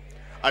people.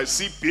 I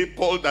see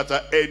people that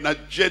are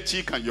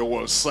energetic and you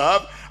will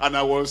serve. And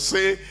I will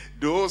say,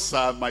 those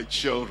are my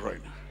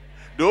children.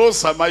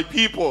 Those are my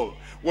people.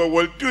 We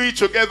will do it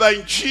together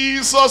in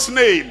Jesus'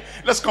 name.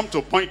 Let's come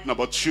to point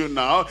number 2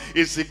 now.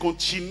 It's the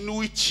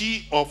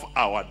continuity of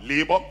our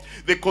labor.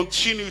 The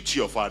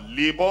continuity of our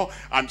labor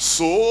and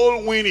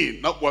soul winning.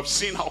 Now we've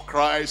seen how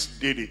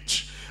Christ did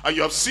it. And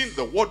you have seen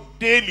the word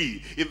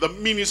daily in the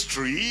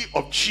ministry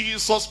of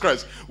Jesus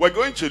Christ. We're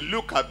going to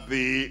look at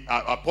the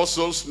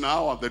apostles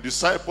now and the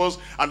disciples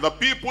and the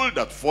people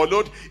that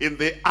followed in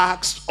the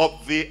Acts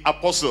of the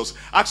Apostles.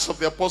 Acts of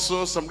the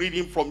Apostles, I'm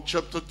reading from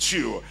chapter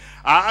 2.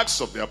 Acts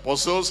of the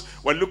Apostles,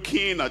 we're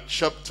looking at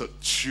chapter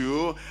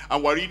 2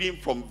 and we're reading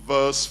from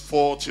verse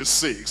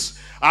 46.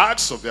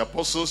 Acts of the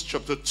Apostles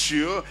chapter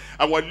 2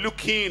 and we're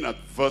looking at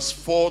verse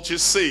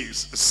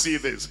 46. See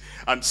this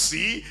and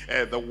see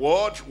the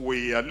word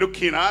we are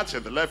looking at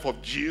in the life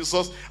of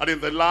Jesus and in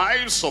the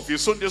lives of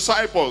his own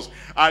disciples.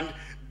 And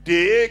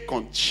they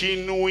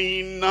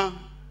continuing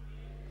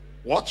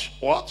what?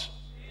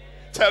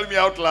 Tell me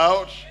out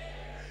loud.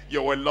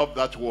 You will love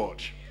that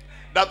word.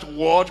 That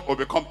word will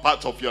become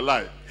part of your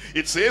life.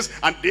 It says,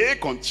 and they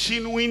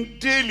continuing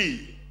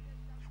daily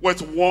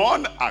with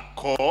one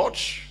accord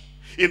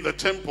in the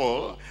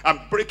temple and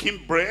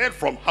breaking bread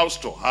from house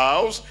to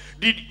house,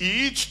 did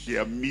eat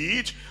their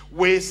meat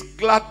with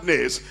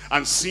gladness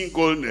and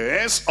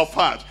singleness of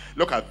heart.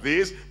 Look at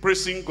this,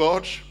 praising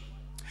God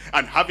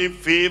and having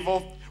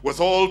favor with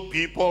all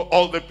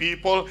the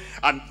people,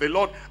 and the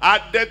Lord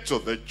added to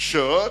the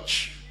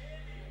church,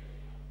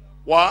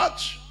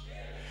 what?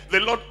 The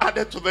Lord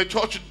added to the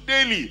church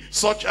daily,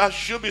 such as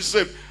should be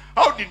saved.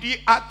 How did he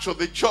add to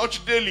the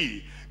church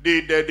daily?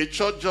 Did the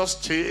church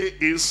just stay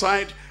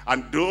inside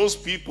and those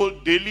people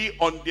daily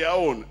on their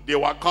own, they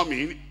were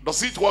coming?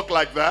 Does it work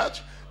like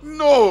that?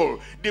 No,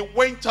 they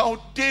went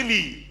out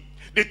daily.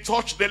 They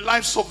touched the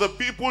lives of the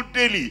people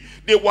daily.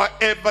 They were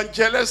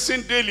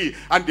evangelizing daily.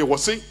 And they were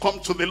saying, come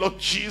to the Lord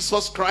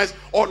Jesus Christ.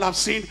 All have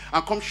sinned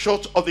and come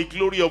short of the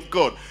glory of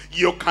God.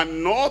 You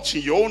cannot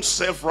in your own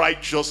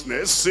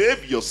self-righteousness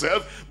save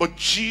yourself, but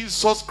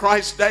Jesus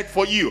Christ died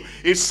for you.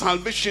 His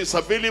salvation is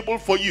available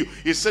for you.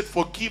 He said,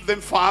 forgive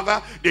them,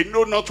 Father. They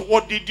know not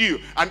what they do.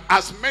 And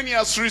as many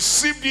as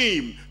received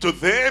him, to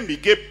them he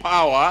gave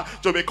power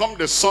to become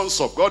the sons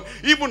of God,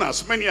 even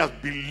as many as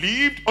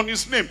believed on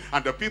his name.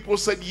 And the people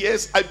said,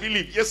 yes, I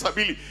believe. Yes, I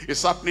believe.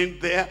 It's happening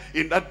there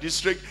in that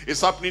district.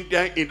 It's happening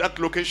there in that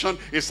location.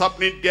 It's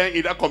happening there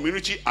in that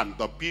community. And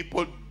the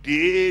people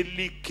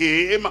daily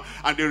came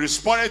and they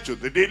responded to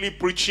the daily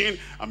preaching,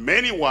 and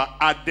many were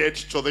added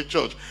to the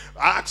church.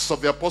 Acts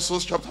of the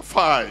Apostles chapter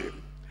 5.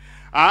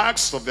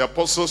 Acts of the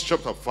Apostles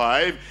chapter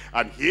 5,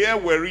 and here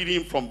we're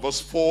reading from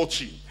verse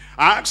 40.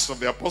 Acts of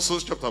the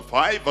Apostles chapter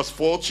 5 verse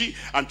 40,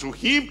 and to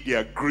him they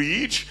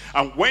agreed,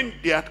 and when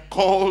they had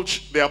called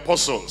the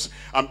apostles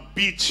and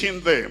beaten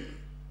them,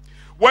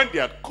 when they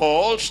had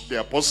called the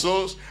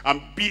apostles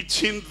and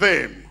beaten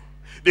them,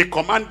 they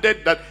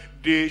commanded that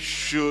they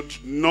should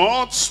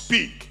not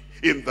speak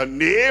in the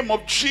name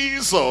of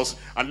Jesus,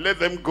 and let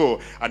them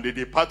go. And they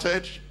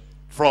departed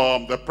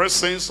from the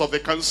presence of the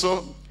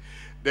council,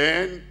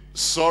 then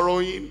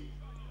sorrowing,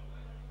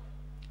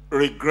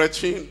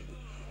 regretting,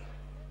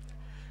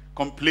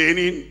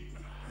 complaining.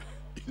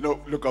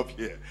 Look up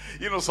here.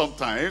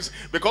 Sometimes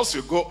because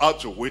you go out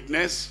to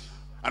witness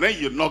and then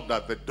you knocked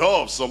at the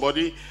door of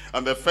somebody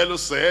and the fellow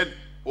said,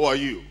 who are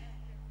you?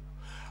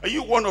 Are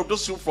you one of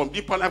those who from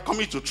deeper life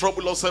coming to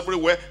trouble us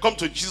everywhere? Come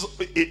to Jesus.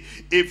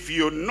 If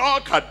you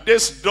knock at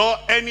this door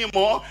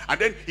anymore,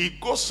 and then he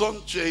goes on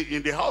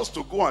in the house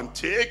to go and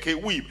take a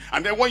whip,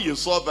 and then when you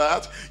saw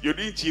that, you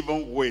didn't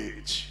even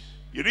wait.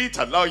 You didn't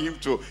allow him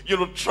to,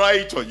 try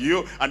it on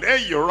you, and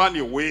then you ran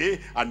away,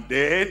 and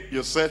then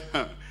you said,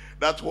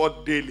 that's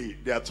what daily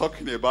they are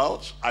talking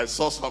about. I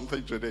saw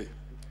something today.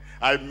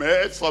 I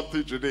met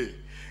something today.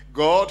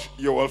 God,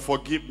 you will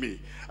forgive me.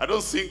 I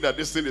don't think that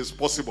this thing is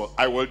possible.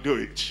 I will do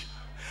it.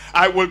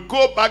 I will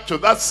go back to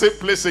that same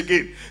place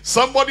again.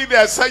 Somebody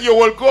there said, you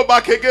will go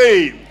back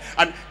again.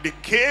 And they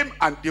came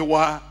and they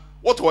were,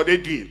 what were they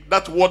doing?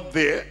 That word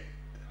there,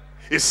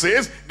 it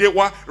says they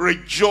were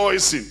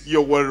rejoicing.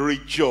 You will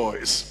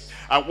rejoice.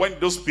 And when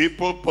those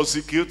people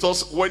persecute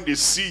us, when they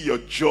see your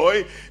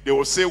joy, they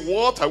will say,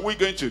 what are we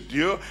going to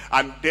do?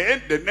 And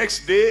then the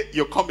next day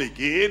you come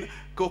again,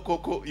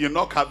 you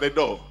knock at the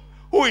door.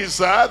 Who is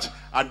that?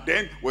 And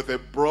then with a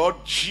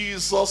broad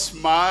Jesus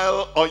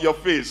smile on your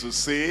face, you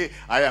say,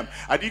 I am.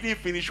 I didn't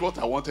finish what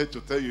I wanted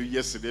to tell you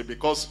yesterday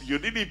because you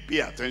didn't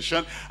pay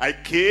attention. I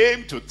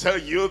came to tell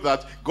you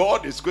that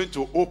God is going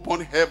to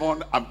open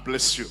heaven and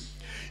bless you.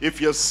 If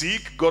you're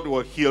sick, God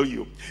will heal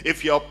you.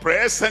 If you're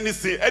oppressed,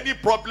 any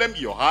problem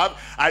you have,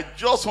 I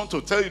just want to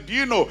tell you, do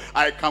you know,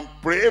 I can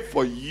pray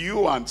for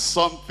you and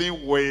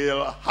something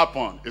will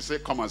happen. You say,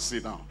 come and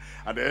sit down.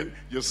 And then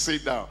you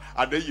sit down,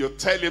 and then you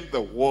tell him the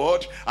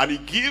word, and he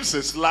gives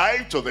his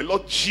life to the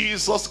Lord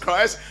Jesus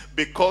Christ,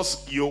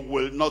 because you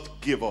will not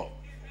give up.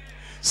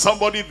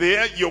 Somebody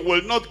there, you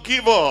will not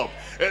give up.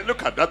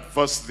 Look at that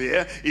verse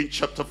there in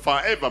chapter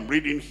 5. I'm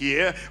reading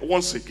here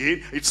once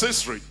again. It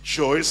says,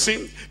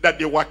 rejoicing that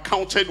they were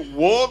counted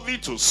worthy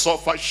to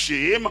suffer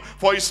shame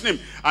for his name.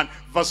 And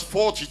verse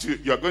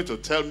 42, you're going to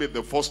tell me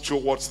the first two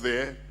words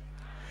there.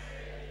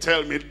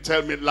 Tell me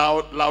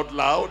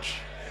loud.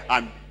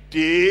 And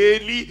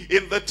daily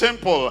in the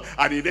temple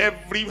and in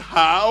every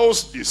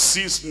house they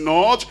cease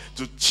not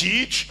to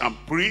teach and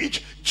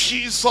preach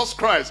Jesus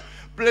Christ.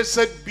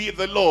 Blessed be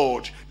the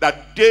Lord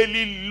that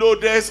daily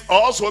loadeth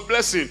us with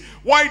blessing.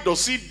 Why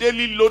does he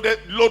daily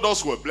load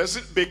us with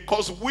blessing?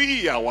 Because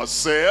we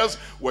ourselves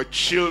were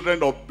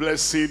children of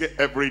blessing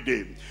every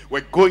day.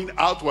 We're going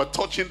out, we're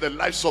touching the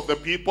lives of the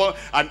people,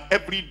 and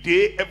every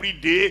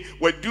day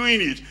we're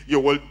doing it. You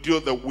will do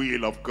the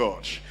will of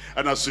God.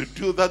 And as you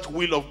do that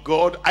will of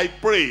God, I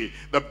pray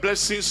the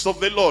blessings of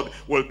the Lord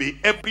will be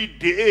every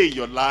day in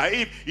your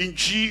life in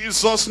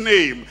Jesus'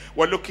 name.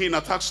 We're looking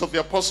at Acts of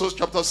the Apostles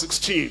chapter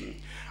 16.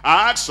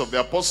 Acts of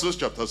the Apostles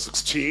chapter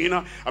 16,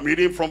 I'm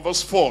reading from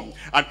verse 4.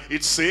 And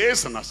it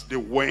says, and as they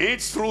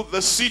went through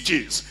the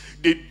cities,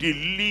 they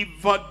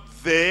delivered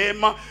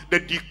them the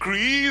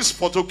decrees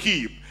for to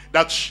keep,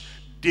 that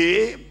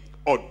they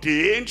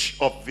ordained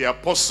of the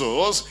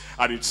apostles,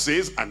 and it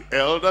says, and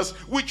elders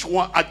which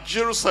were at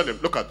Jerusalem.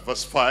 Look at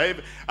verse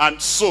 5. And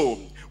so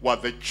were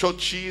the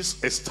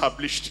churches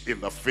established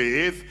in the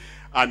faith,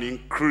 and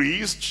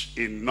increased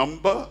in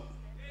number,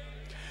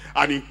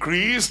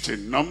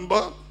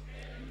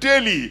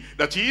 daily.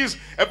 That is,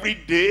 every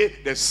day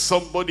there's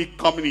somebody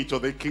coming into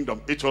the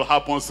kingdom. It will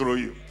happen through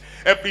you.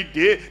 Every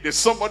day there's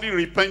somebody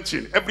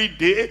repenting. Every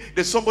day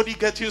there's somebody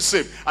getting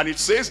saved. And it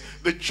says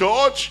the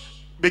church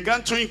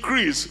began to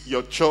increase.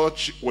 Your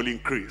church will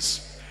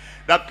increase.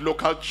 That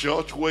local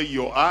church where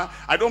you are,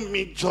 I don't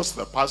mean just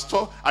the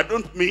pastor. I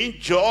don't mean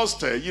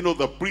just,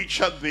 the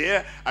preacher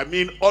there. I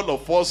mean all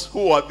of us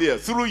who are there.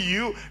 Through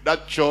you,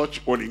 that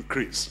church will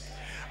increase.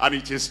 And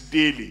it is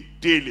daily,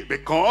 daily,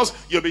 because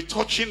you'll be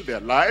touching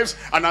their lives.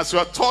 And as you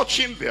are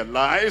touching their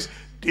lives,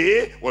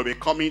 they will be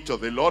coming to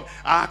the Lord.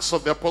 Acts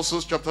of the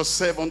Apostles chapter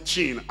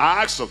 17.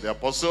 Acts of the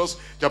Apostles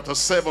chapter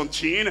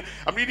 17.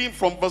 I'm reading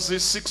from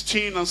verses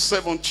 16 and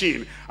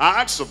 17.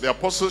 Acts of the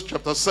Apostles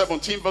chapter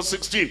 17 verse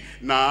 16.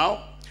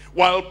 Now,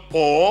 while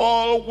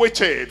Paul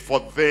waited for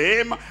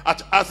them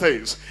at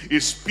Athens,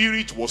 his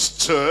spirit was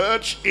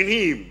stirred in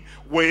him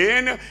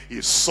when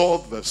he saw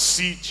the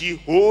city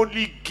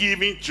wholly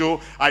given to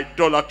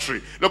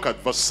idolatry. Look at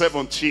verse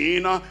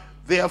 17.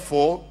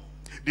 Therefore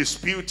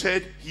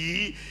disputed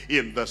he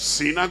in the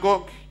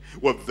synagogue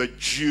with the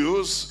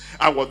Jews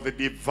and with the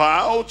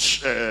devout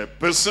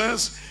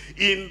persons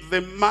in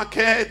the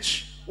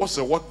market. What's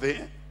the word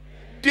there?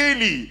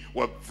 Daily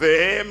with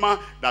them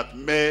that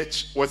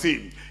met with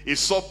him. He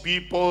saw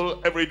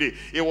people every day.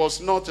 He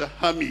was not a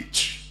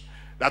hermit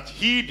that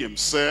hid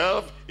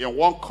himself in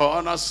one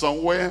corner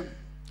somewhere.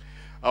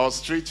 Our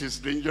street is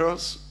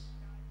dangerous.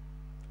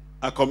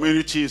 Our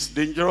community is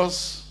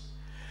dangerous.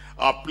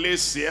 Our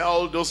place here,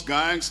 all those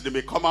gangs, they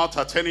may come out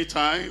at any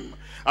time.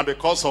 And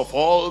because of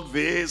all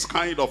this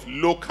kind of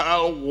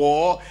local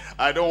war,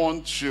 I don't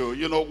want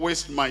to,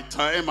 waste my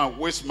time and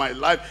waste my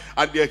life.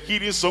 And they're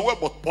hidden somewhere.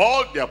 But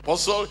Paul, the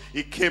apostle,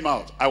 he came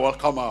out. I will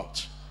come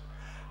out.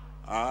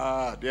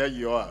 Ah, there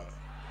you are.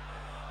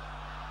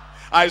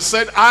 I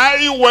said,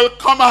 I will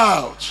come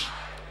out.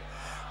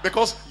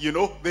 Because,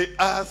 the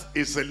earth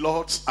is the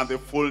Lord's and the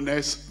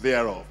fullness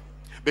thereof.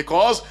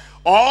 Because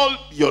all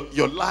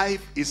your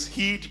life is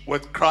hid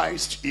with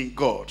Christ in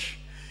God.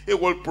 He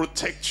will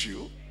protect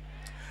you.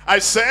 I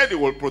said he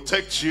will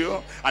protect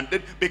you. And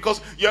then,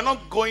 because you're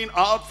not going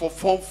out for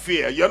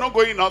fanfare. You're not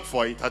going out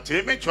for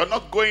entertainment. You're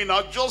not going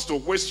out just to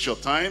waste your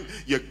time.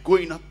 You're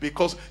going out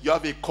because you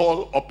have a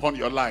call upon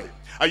your life.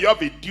 And you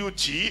have a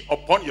duty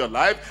upon your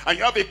life. And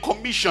you have a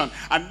commission.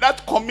 And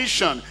that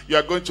commission, you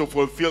are going to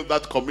fulfill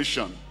that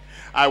commission.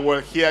 I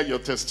will hear your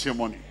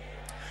testimony.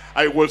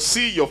 I will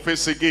see your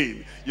face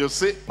again. You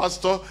say,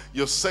 Pastor,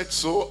 you said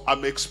so.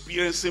 I'm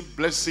experiencing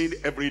blessing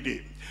every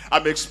day.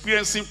 I'm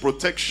experiencing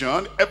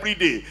protection every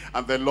day.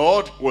 And the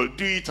Lord will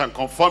do it and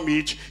confirm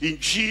it in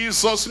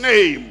Jesus'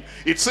 name.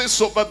 It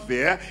says over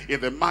there in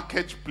the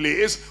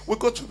marketplace. We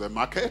go to the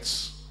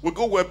markets. We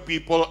go where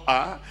people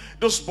are.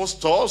 Those bus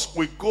stores,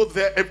 we go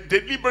there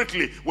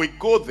deliberately. We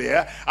go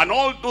there, and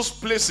all those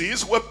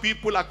places where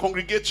people are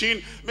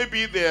congregating,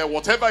 maybe there,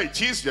 whatever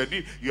it is,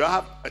 you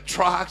have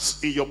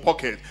tracts in your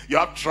pocket. You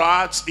have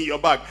tracts in your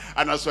bag.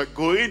 And as you're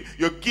going,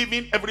 you're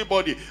giving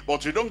everybody.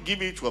 But you don't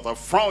give it with a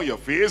frown on your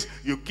face.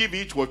 You give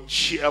it with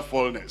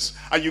cheerfulness.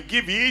 And you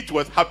give it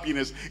with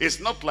happiness.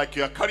 It's not like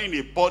you're carrying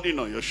a burden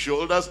on your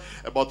shoulders.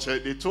 But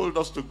they told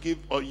us to give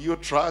you a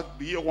tract.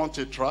 Do you want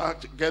a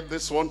tract? Get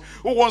this one.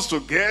 Who wants to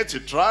get a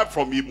tract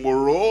from a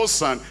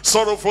morose and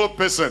sorrowful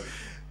person?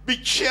 Be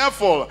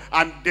cheerful,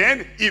 and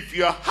then if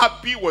you are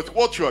happy with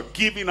what you are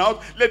giving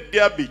out, let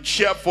there be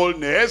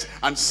cheerfulness,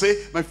 and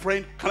say, my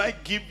friend, can I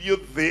give you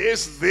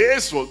this?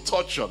 This will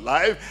touch your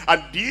life,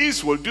 and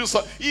this will do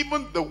so.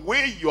 Even the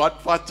way you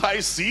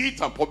advertise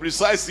it and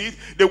publicize it,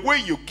 the way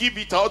you give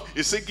it out,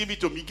 you say, give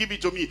it to me, give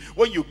it to me.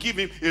 When you give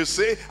him, you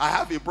say, I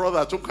have a brother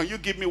at home, can you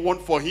give me one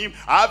for him?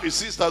 I have a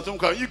sister at home,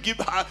 can you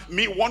give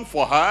me one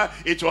for her?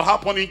 It will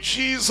happen in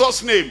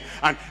Jesus' name.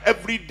 And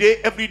every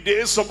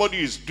day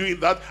somebody is doing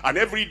that, and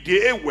every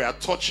day we are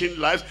touching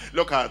lives.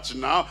 Look at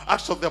now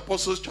Acts of the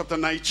Apostles chapter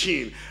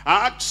 19.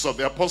 Acts of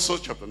the Apostles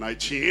chapter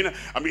 19.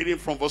 I'm reading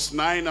from verse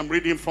 9. I'm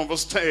reading from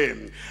verse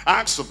 10.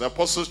 Acts of the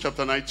Apostles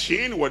chapter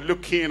 19. We're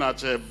looking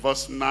at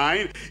verse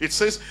 9. It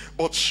says,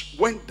 but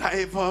when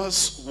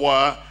divers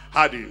were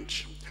hardened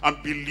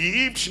and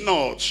believed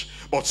not,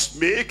 but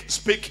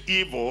spake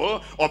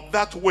evil of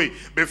that way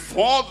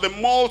before the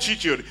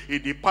multitude, he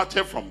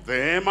departed from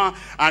them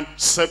and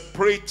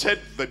separated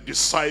the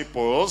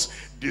disciples,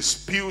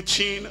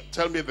 disputing,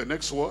 tell me the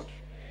next word,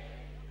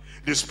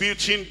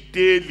 disputing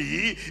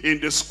daily in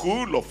the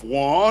school of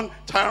one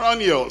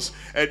Tyrannius.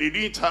 And they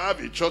didn't have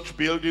a church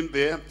building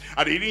there,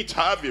 and they didn't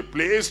have a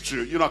place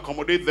to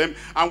accommodate them.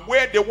 And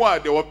where they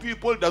were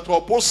people that were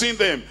opposing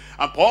them.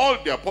 And Paul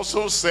the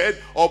apostle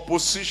said,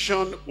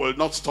 opposition will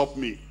not stop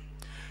me.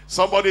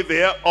 Somebody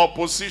there,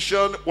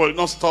 opposition will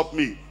not stop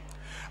me.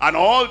 And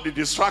all the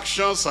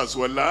distractions as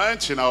we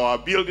learned in our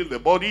building the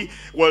body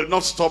will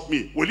not stop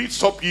me. Will it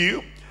stop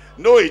you?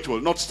 No, it will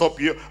not stop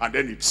you. And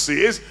then it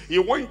says, he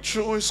went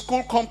to a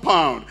school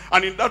compound.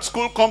 And in that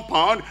school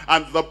compound,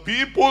 and the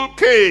people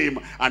came.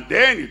 And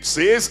then it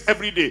says,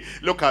 every day.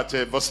 Look at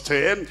verse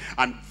 10.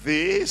 And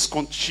this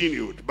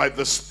continued by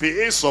the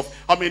space of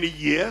how many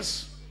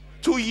years?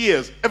 2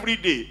 years, every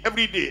day,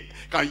 every day.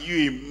 Can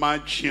you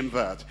imagine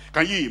that?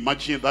 Can you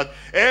imagine that?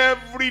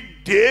 Every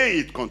day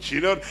it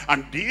continued,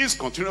 and this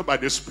continued by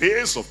the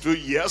space of 2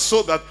 years,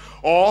 so that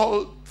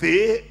all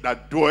they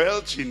that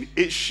dwelt in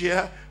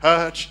Asia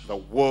heard the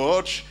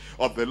word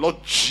of the Lord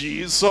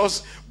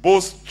Jesus,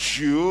 both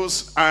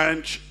Jews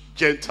and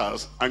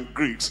Gentiles and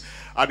Greeks.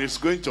 And it's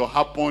going to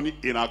happen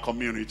in our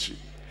community.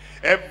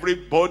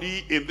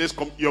 Everybody in this,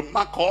 you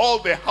mark all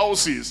the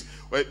houses.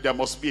 Well, there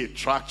must be a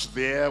tract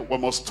there. We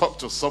must talk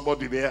to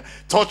somebody there.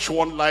 Touch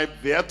one life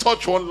there.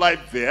 Touch one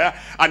life there.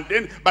 And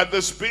then by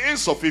the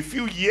space of a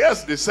few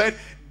years, they said,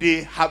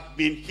 they have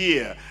been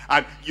here.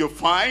 And you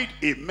find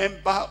a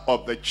member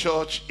of the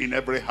church in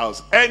every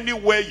house.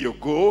 Anywhere you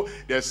go,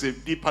 there's a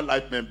Deeper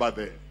Life member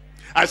there.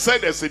 I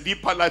said there's a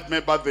Deeper Life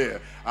member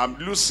there. I'm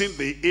losing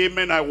the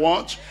amen I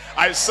want.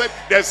 I said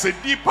there's a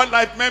Deeper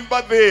Life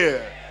member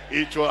there.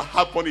 It will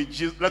happen in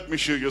Jesus. Let me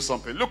show you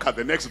something. Look at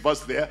the next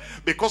verse there.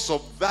 Because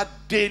of that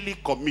daily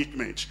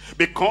commitment,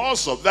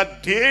 because of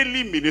that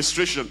daily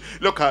ministration,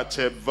 look at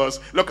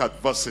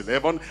verse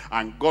 11.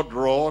 And God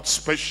wrought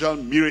special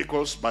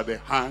miracles by the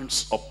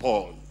hands of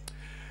Paul.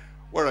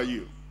 Where are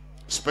you?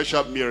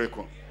 Special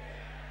miracle,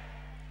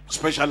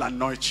 special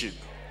anointing,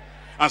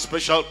 and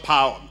special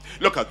power.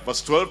 Look at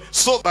verse 12.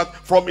 So that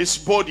from his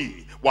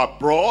body were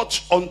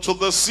brought unto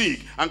the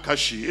sick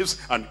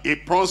handkerchiefs and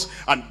aprons,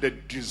 and the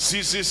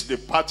diseases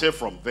departed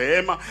from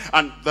them,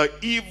 and the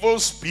evil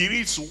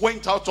spirits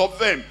went out of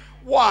them.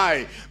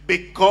 Why?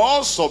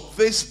 Because of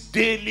this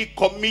daily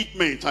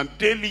commitment and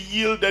daily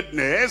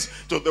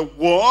yieldedness to the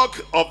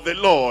work of the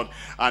Lord.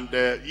 And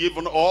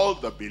even all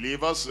the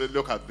believers,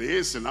 look at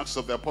this in Acts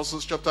of the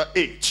Apostles chapter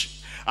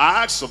 8.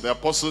 Acts of the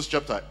Apostles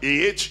chapter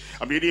 8,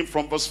 I'm reading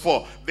from verse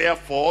 4.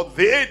 Therefore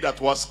they that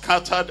were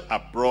scattered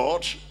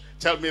abroad,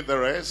 tell me the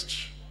rest.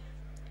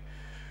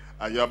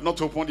 You have not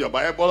opened your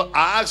Bible.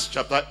 Acts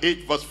chapter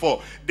 8 verse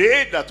 4.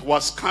 They that were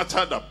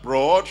scattered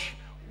abroad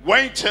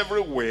went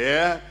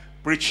everywhere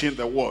preaching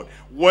the word.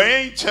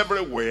 Went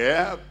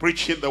everywhere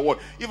preaching the word.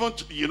 Even,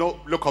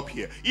 look up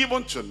here.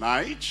 Even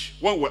tonight,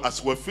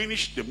 as we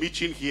finish the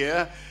meeting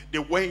here, they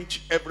went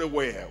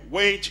everywhere.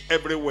 Went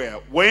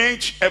everywhere.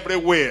 Went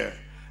everywhere.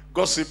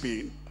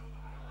 Gossiping.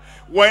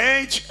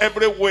 Went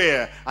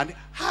everywhere. And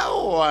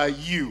how are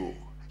you?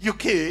 You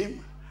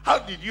came. How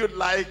did you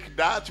like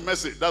that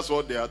message? That's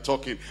what they are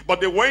talking.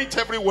 But they went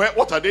everywhere.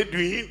 What are they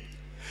doing?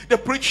 They're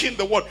preaching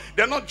the word.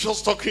 They're not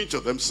just talking to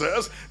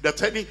themselves.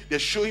 They're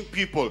showing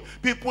people.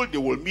 People they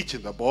will meet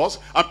in the bus,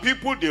 and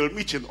people they will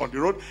meet on the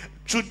road.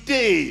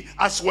 Today,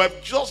 as we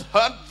have just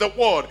heard the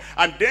word,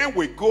 and then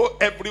we go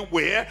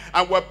everywhere,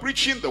 and we're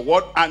preaching the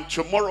word, and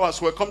tomorrow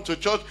as we come to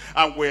church,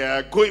 and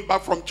we're going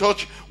back from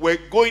church, we're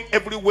going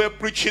everywhere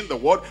preaching the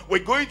word.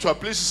 We're going to our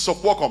places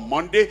of work on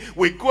Monday.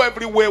 We go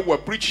everywhere, we're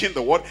preaching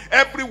the word.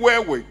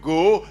 Everywhere we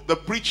go, the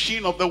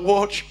preaching of the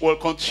word will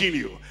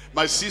continue.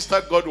 My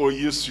sister, God will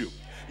use you.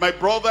 My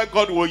brother,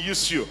 God will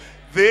use you.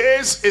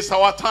 This is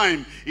our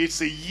time. It's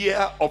a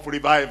year of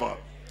revival.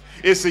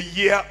 It's a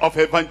year of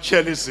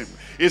evangelism.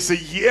 It's a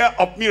year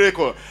of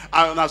miracle.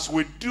 And as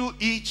we do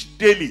it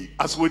daily,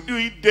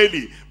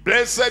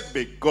 blessed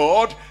be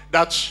God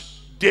that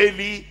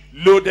daily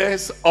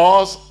loadeth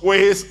us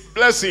with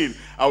blessing.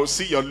 I will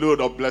see your load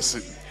of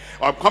blessing.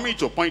 I'm coming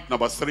to point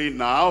number 3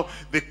 now.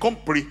 The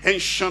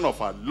comprehension of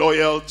our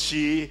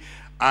loyalty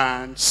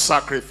and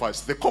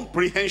sacrifice. The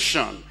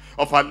comprehension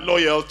of our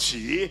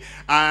loyalty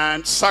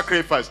and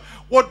sacrifice.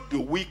 What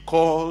do we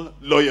call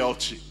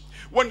loyalty?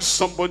 When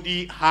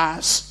somebody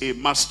has a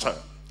master,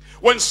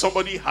 when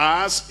somebody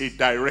has a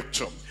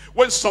director,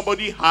 when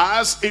somebody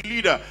has a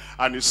leader,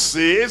 and he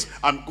says,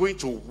 I'm going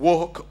to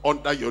work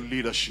under your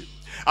leadership,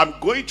 I'm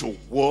going to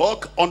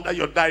work under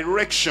your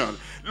direction.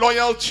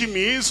 Loyalty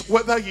means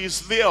whether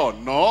he's there or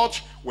not,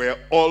 we're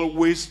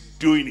always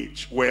doing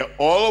it. We're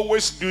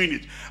always doing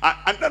it.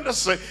 And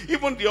that's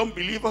even the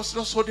unbelievers,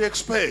 that's what they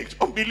expect.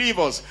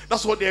 Unbelievers,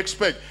 that's what they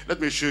expect.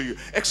 Let me show you.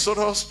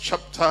 Exodus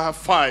chapter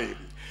 5.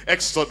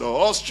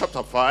 Exodus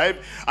chapter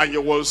 5, and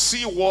you will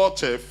see what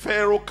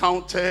Pharaoh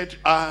counted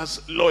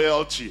as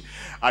loyalty.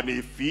 And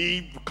if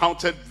he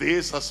counted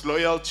this as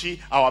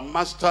loyalty, our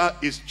master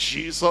is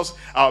Jesus.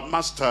 Our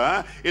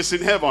master is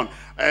in heaven.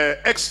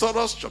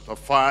 Exodus chapter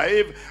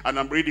 5, and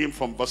I'm reading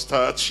from verse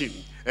 13.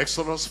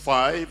 Exodus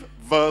 5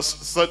 verse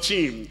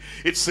 13.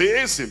 It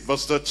says in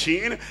verse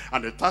 13,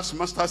 and the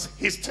taskmasters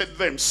hasted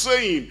them,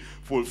 saying,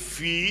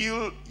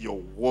 fulfill your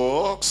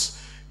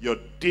works, your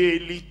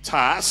daily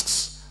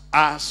tasks,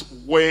 as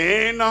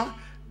when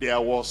there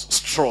was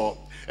straw.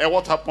 And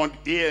what happened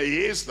here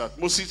is that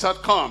Moses had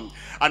come,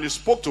 and he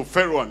spoke to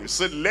Pharaoh, and he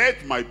said,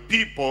 let my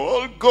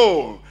people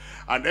go.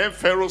 And then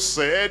Pharaoh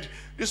said,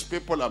 these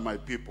people are my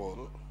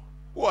people.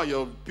 Who are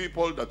your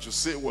people that you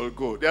say will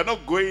go? They are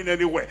not going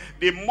anywhere.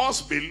 They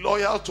must be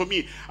loyal to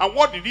me. And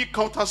what did he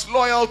count as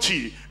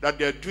loyalty? That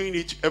they are doing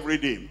it every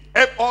day.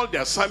 All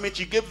the assignment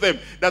he gave them,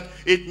 that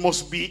it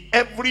must be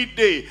every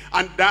day.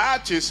 And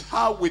that is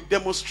how we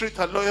demonstrate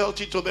our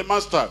loyalty to the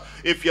master.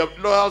 If you are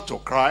loyal to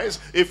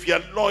Christ, if you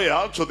are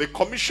loyal to the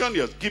commission he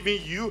has given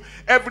you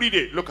every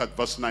day. Look at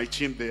verse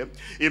 19 there.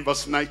 In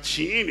verse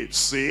 19 it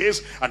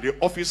says, and the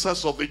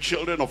officers of the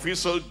children of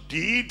Israel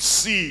did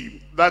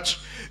see that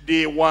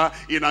they were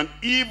in an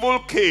evil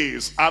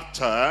case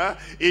after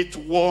it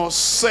was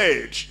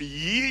said,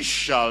 ye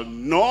shall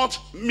not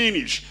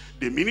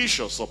diminish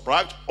or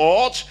subtract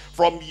aught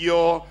from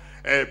your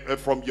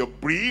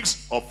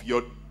bricks of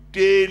your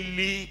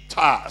daily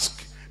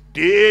task.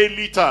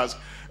 Daily task.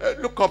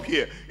 Look up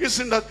here.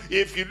 Isn't that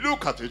if you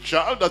look at a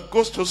child that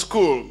goes to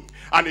school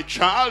and a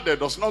child that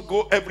does not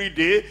go every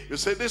day, you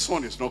say this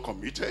one is not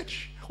committed.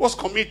 What's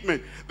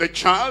commitment? The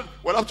child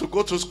will have to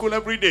go to school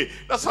every day.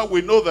 That's how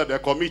we know that they're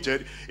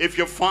committed. If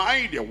you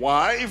find a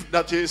wife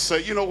that is,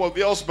 with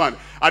the husband,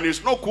 and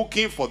is not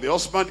cooking for the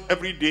husband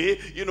every day,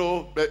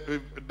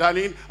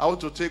 darling, I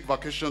want to take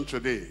vacation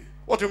today.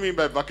 What do you mean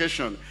by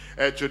vacation?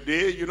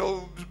 Today,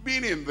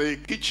 being in the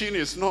kitchen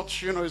is not,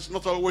 it's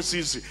not always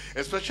easy.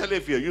 Especially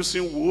if you're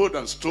using wood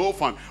and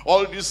stove and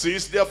all these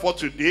things. Therefore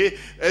today,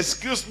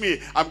 excuse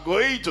me, I'm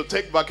going to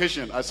take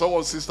vacation. I saw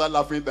one sister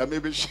laughing that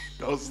maybe she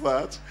does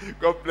that.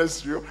 God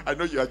bless you. I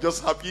know you are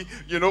just happy.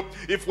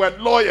 If we're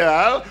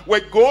loyal,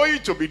 we're going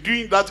to be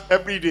doing that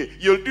every day.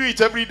 You'll do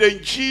it every day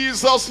in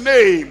Jesus'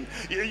 name.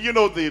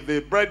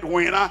 The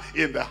breadwinner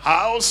in the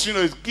house,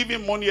 is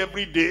giving money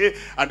every day.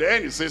 And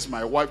then he says,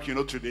 my wife,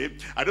 today,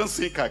 I don't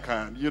think I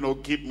can,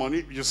 keep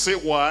money. You say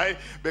why?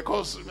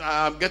 Because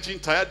I'm getting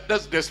tired.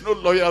 There's no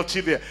loyalty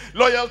there.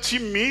 Loyalty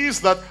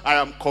means that I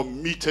am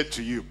committed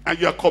to you and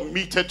you are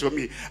committed to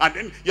me. And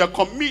then you are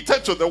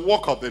committed to the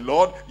work of the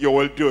Lord, you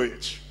will do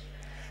it.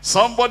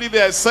 Somebody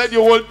there said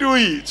you will do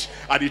it.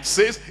 And it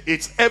says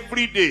it's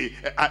every day.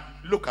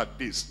 Look at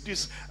this.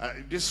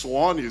 This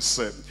one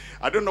is,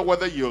 I don't know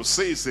whether you'll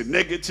say it's a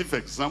negative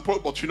example,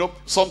 but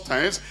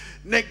sometimes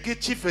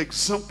negative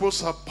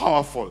examples are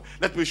powerful.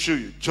 Let me show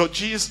you.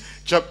 Judges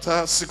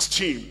chapter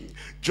 16.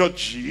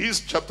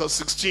 Judges chapter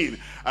 16.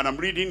 And I'm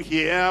reading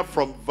here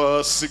from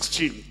verse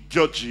 16.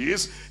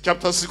 Judges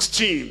chapter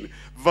 16,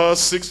 verse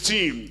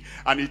 16.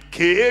 And it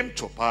came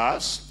to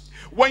pass,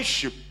 when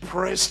she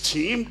pressed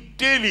him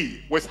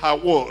daily with her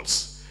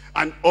words,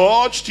 and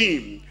urged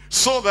him,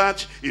 so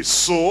that his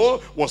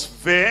soul was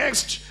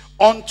vexed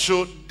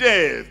unto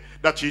death,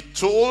 that he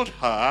told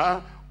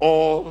her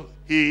all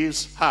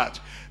his heart.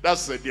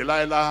 That's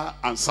Delilah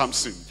and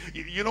Samson.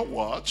 You know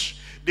what?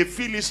 The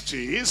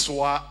Philistines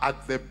were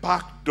at the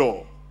back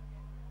door,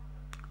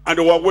 and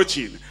they were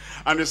waiting.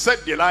 And they said,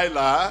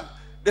 Delilah,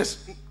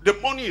 the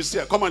money is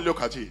there. Come and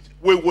look at it.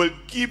 We will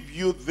give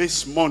you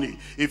this money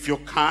if you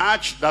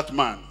catch that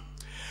man.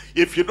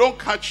 If you don't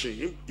catch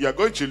him, you are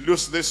going to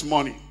lose this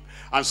money.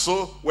 And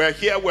so we're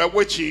here, we're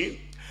waiting.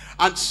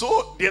 And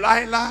so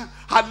Delilah,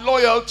 her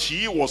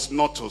loyalty was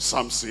not to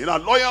Samson. Her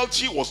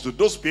loyalty was to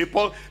those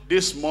people.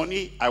 This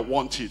money, I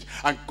want it.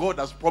 And God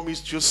has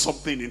promised you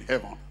something in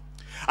heaven.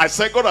 I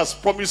said, God has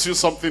promised you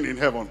something in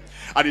heaven.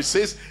 And he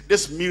says,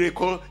 this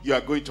miracle you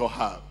are going to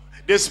have.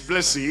 This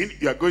blessing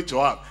you are going to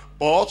have.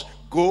 But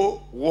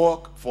go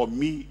work for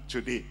me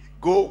today.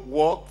 Go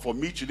work for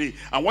me today.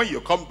 And when you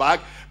come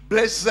back,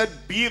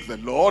 blessed be the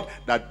Lord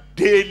that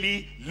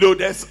daily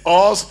loadeth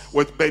us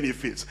with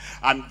benefits.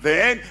 And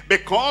then,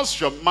 because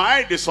your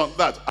mind is on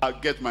that, I'll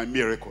get my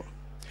miracle.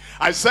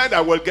 I said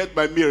I will get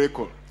my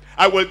miracle.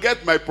 I will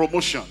get my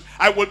promotion.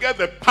 I will get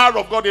the power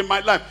of God in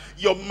my life.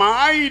 Your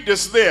mind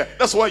is there.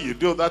 That's why you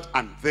do that.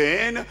 And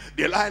then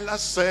Delilah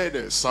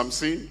said,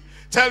 Samson,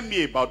 tell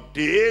me about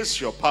this,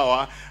 your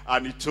power.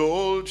 And he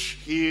told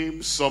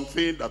him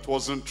something that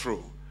wasn't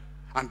true.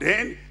 And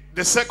then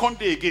the second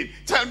day again,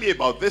 tell me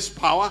about this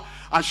power.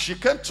 And she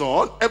kept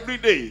on every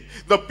day.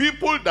 The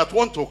people that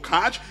want to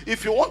catch,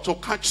 if you want to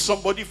catch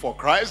somebody for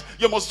Christ,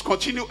 you must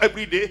continue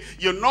every day.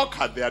 You knock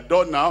at their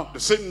door now. They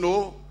say,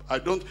 no, I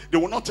don't. They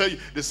will not tell you.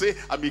 They say,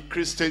 I'm a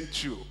Christian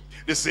too.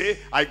 They say,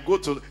 I go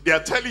to, they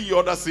are telling you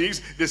other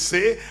things. They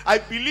say, I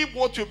believe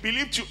what you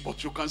believe to,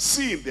 but you can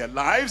see in their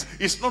lives,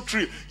 it's not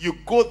true. You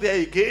go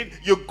there again,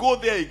 you go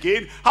there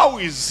again. How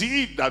is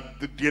it that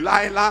the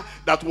Delilah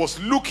that was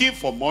looking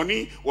for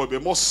money will be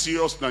more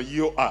serious than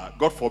you are?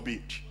 God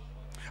forbid.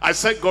 I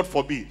said, God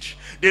forbid.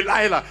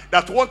 Delilah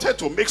that wanted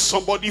to make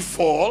somebody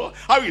fall,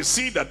 how you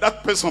see that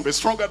that person will be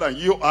stronger than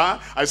you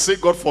are? I say,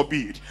 God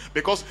forbid.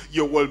 Because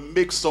you will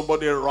make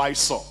somebody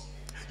rise up.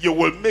 You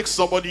will make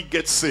somebody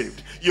get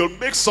saved. You'll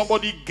make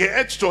somebody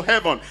get to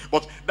heaven.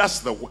 But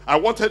that's I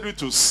wanted you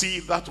to see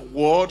that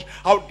word,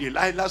 how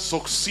Delilah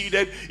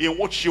succeeded in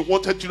what she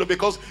wanted to do,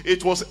 because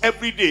it was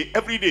every day,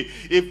 every day.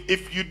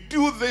 If you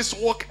do this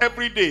work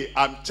every day,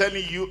 I'm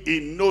telling you,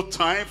 in no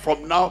time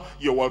from now,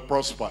 you will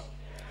prosper.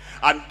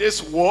 And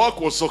this work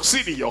will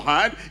succeed in your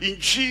hand in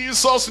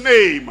Jesus'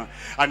 name.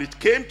 And it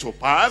came to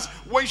pass,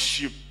 when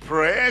she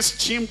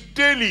pressed him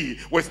daily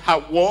with her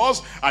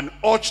words and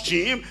urged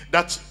him,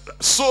 that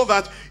so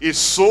that his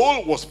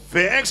soul was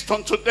vexed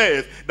unto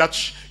death, that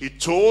he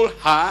told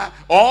her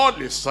all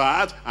his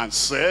heart, and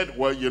said,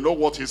 well, you know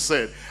what he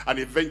said. And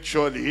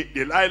eventually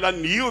Delilah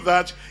knew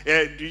that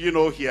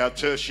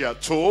she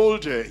had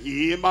told him,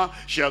 he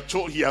had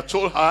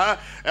told her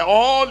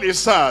all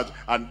his heart.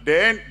 And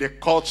then they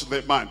caught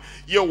the man.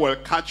 You will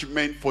catch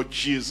men for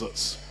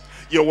Jesus.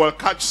 You will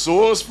catch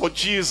souls for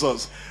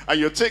Jesus. And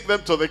you take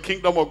them to the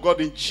kingdom of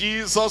God in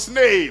Jesus'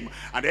 name.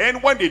 And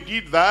then when they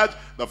did that,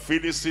 the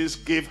Philistines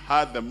gave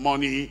her the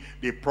money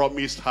they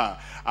promised her.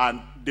 And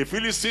the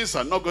Philistines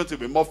are not going to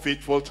be more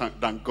faithful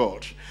than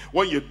God.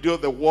 When you do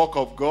the work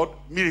of God,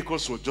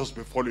 miracles will just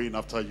be following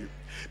after you.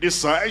 This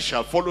sign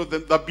shall follow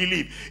them that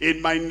believe.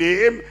 In my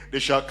name they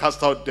shall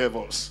cast out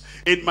devils.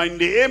 In my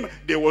name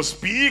they will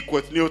speak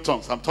with new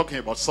tongues. I'm talking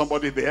about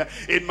somebody there.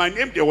 In my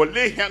name they will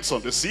lay hands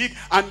on the sick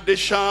and they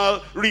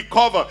shall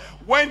recover.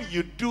 When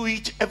you do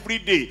it every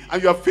day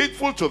and you are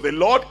faithful to the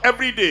Lord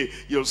every day,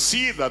 you'll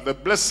see that the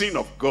blessing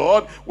of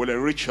God will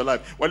enrich your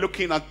life. We're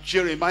looking at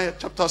Jeremiah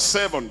chapter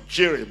 7.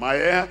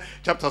 Jeremiah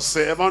chapter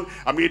 7.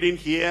 I'm reading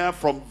here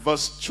from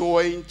verse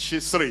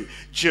 23.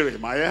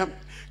 Jeremiah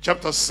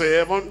chapter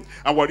 7,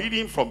 and we're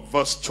reading from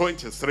verse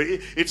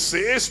 23. It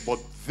says, but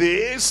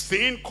this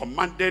thing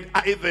commanded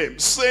I them,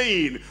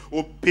 saying,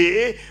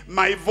 obey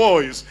my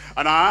voice,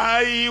 and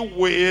I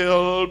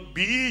will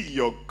be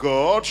your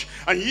God,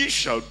 and ye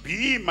shall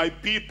be my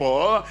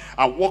people,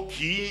 and walk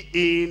ye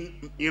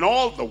in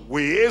all the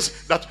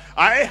ways that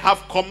I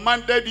have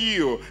commanded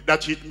you,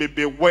 that it may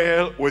be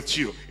well with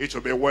you. It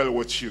will be well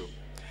with you.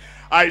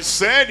 I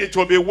said it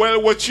will be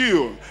well with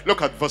you.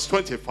 Look at verse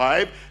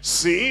 25.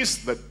 Since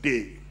the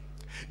day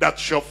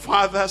that your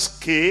fathers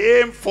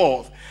came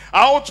forth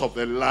out of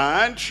the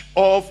land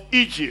of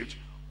Egypt,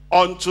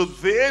 unto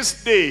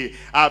this day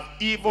I've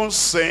even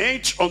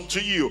sent unto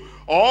you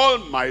all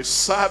my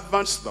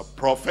servants the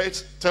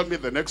prophets. Tell me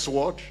the next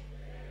word.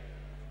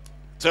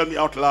 Tell me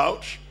out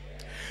loud.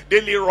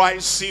 Daily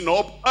rising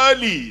up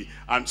early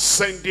and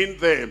sending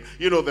them.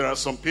 You know, there are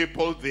some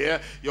people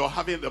there, you're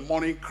having the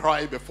morning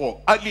cry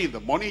before. Early in the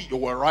morning, you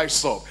will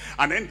rise up.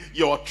 And then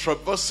you're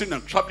traversing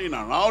and traveling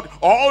around.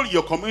 All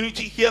your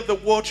community hear the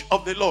word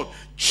of the Lord.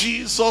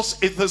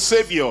 Jesus is the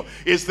Savior,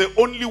 is the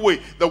only way,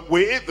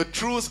 the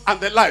truth, and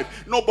the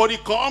life. Nobody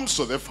comes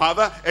to the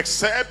Father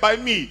except by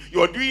me.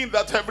 You are doing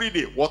that every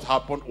day. What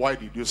happened? Why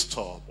did you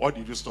stop? Why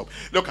did you stop?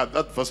 Look at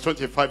that verse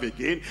 25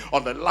 again.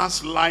 On the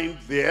last line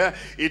there,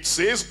 it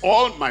says,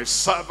 all my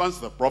servants,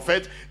 the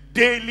prophet,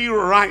 daily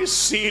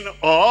rising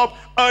up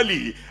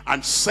early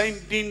and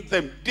sending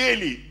them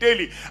daily.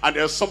 And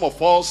there's some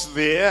of us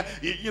there,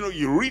 you know,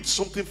 you read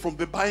something from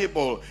the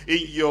Bible in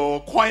your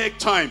quiet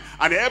time,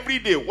 and every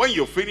day when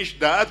you finish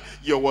that,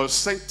 you will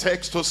send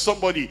text to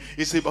somebody.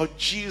 It's about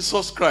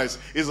Jesus Christ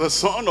is the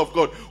Son of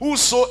God.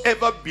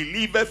 Whosoever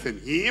believeth in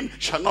him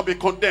shall not be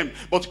condemned,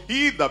 but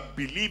he that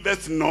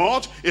believeth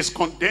not is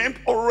condemned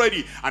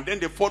already. And then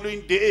the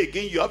following day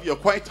again, you have your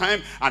quiet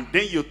time, and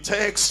then you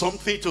text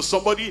something to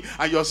somebody,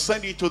 and you're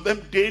sending it to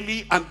them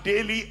daily and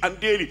daily and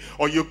daily.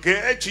 Or you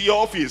get to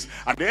your office,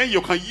 and then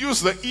you can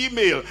use the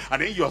email,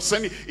 and then you are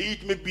sending,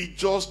 it may be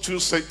just 2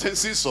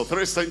 sentences or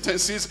 3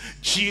 sentences.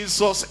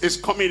 Jesus is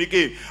coming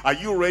again. Are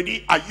you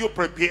ready? Are you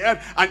prepared?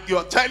 And you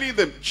are telling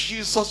them,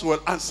 Jesus will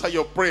answer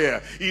your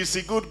prayer. He is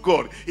a good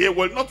God. He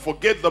will not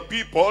forget the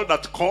people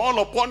that call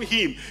upon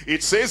him.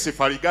 It says, if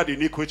I regard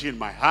iniquity in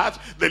my heart,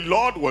 the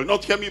Lord will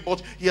not hear me,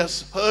 but he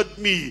has heard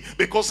me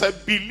because I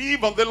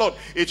believe on the Lord.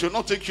 It will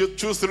not take you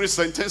 2, 3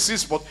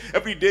 sentences, but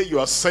every day you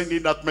are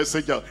sending that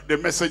message out, the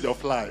message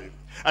of life.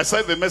 I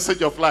said the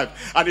message of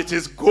life, and it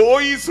is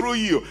going through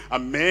you,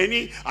 and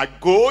many are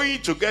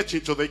going to get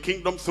into the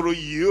kingdom through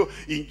you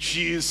in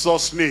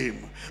Jesus'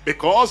 name.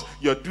 Because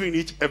you're doing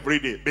it every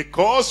day,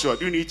 because you're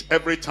doing it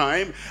every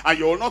time, and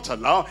you will not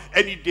allow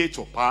any day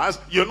to pass,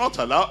 you'll not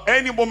allow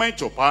any moment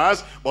to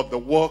pass, but the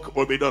work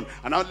will be done.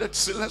 And now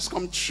let's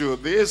come to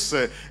this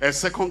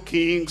 2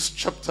 Kings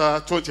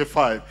chapter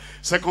 25.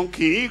 2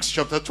 Kings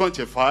chapter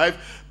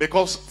 25,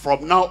 because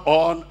from now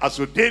on, as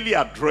you daily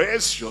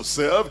address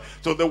yourself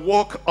to the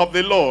work of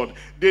the Lord,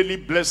 daily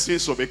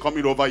blessings will be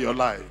coming over your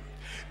life.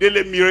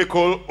 Daily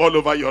miracle all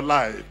over your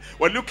life.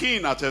 We're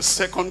looking at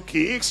 2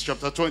 Kings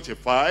chapter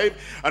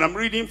 25, and I'm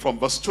reading from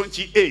verse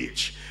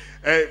 28.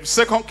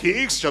 2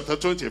 Kings chapter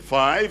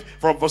 25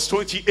 from verse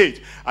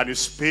 28. And he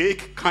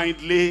spake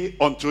kindly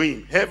unto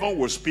him. Heaven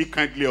will speak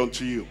kindly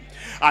unto you,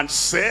 and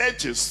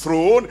set his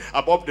throne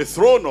above the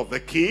throne of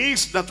the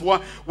kings that were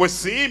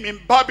with him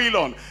in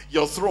Babylon.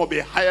 Your throne will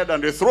be higher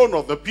than the throne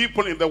of the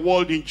people in the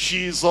world in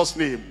Jesus'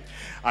 name.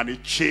 And he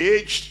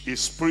changed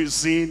his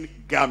prison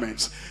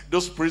garments.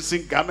 Those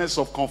prison garments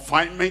of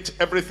confinement,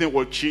 everything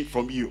will change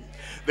from you.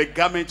 The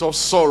garment of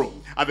sorrow,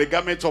 and the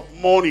garment of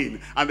mourning,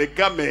 and the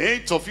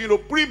garment of,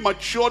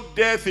 premature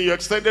death in your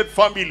extended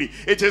family,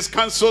 it is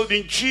cancelled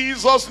in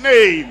Jesus'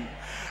 name.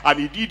 And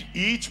he did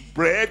eat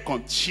bread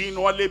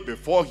continually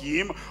before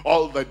him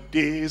all the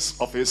days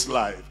of his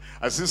life.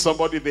 I see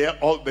somebody there,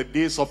 all the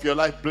days of your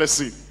life,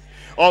 blessing.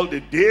 All the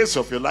days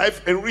of your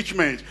life,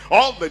 enrichment.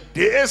 All the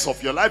days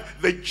of your life,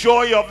 the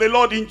joy of the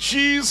Lord in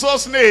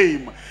Jesus'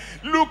 name.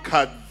 Look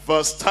at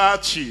verse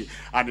 30.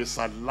 And his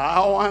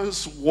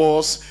allowance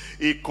was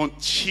a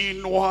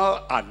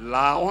continual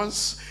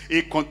allowance.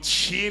 A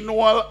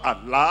continual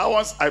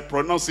allowance. I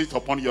pronounce it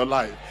upon your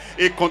life.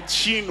 A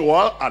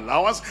continual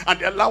allowance. And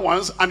the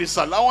allowance, and his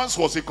allowance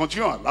was a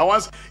continual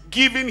allowance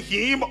given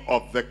him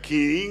of the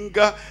king.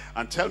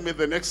 And tell me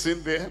the next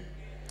thing there.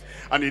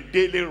 And a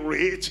daily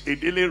rate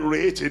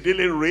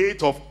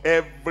of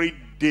every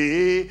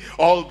day,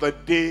 all the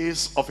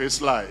days of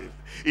his life.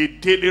 A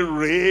daily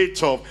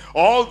rate of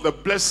all the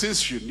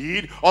blessings you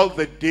need, all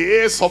the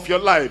days of your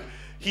life.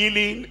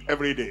 Healing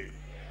every day.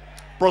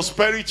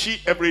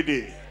 prosperity every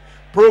day,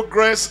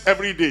 progress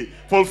every day,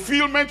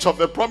 fulfillment of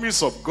the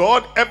promise of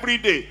God every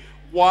day.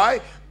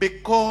 Why?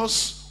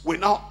 Because we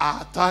now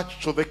are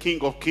attached to the King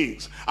of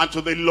Kings and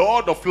to the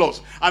Lord of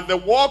Lords, and the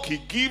work he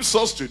gives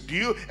us to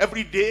do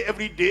every day,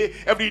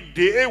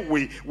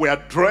 we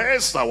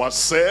address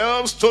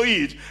ourselves to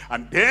it,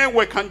 and then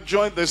we can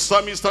join the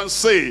psalmist and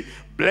say,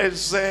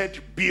 blessed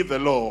be the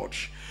Lord,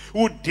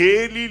 who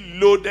daily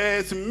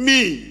loadeth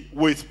me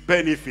with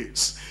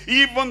benefits,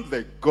 even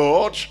the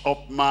God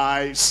of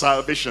my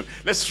salvation.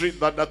 Let's read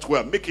that way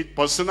and make it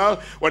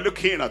personal. We're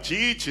looking at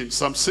it in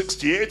Psalm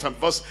 68 and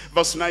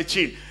verse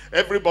 19.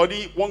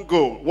 Everybody, one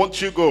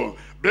you go.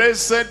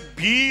 Blessed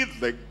be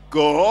the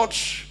God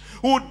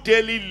who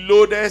daily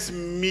loadeth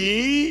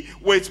me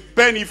with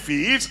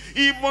benefits,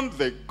 even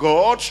the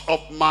God of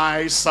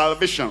my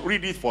salvation.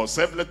 Read it for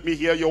yourself. Let me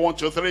hear you. 1,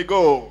 2, 3,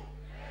 go.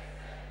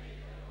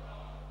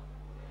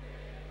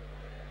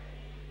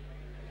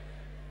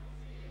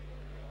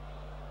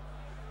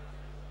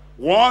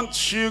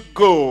 Once you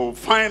go,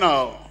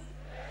 final.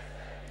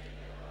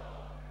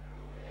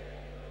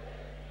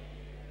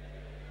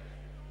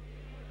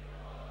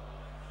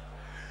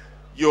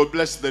 You'll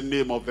bless the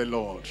name of the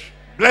Lord.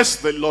 Bless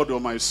the Lord, O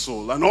my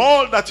soul, and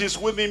all that is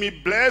within me,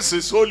 bless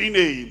his holy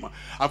name.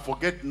 And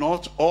forget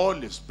not all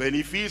his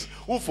benefits,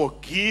 who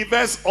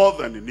forgiveth all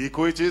thine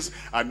iniquities,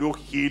 and who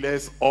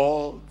healeth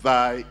all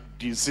thy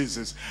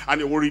diseases. And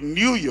it will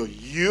renew your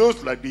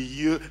youth like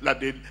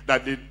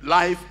the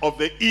life of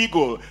the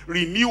eagle.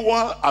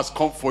 Renewal has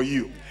come for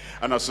you.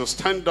 And as you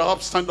stand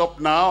up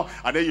now,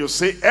 and then you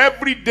say,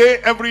 every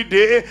day,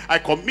 I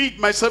commit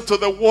myself to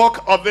the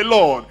work of the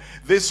Lord.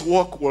 This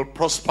work will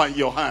prosper in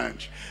your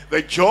hand.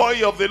 The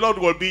joy of the Lord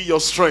will be your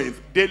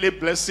strength. Daily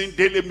blessing,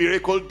 daily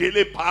miracle,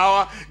 daily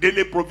power,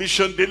 daily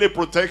provision, daily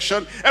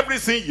protection.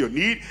 Everything you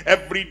need,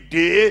 every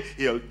day,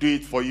 he'll do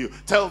it for you.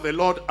 Tell the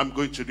Lord, I'm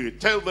going to do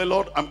it. Tell the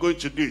Lord, I'm going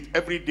to do it.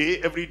 Every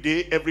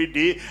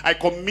day, I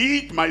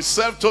commit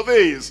myself to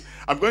this.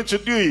 I'm going to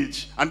do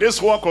it. And this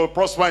work will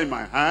prosper in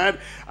my hand.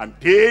 And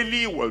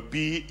daily will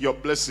be your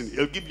blessing.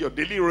 He'll give you a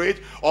daily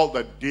rate all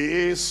the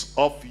days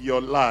of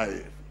your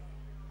life.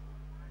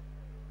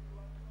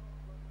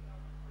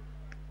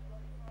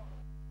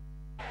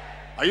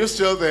 Are you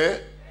still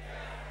there?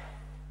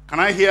 Can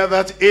I hear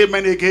that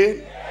amen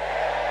again?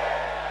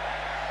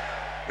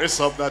 Raise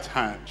up that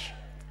hand.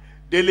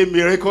 Daily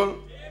miracle,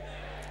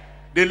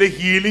 daily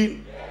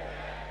healing,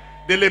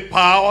 daily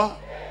power,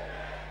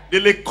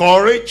 daily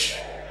courage,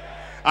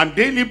 and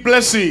daily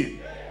blessing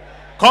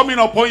coming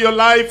upon your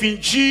life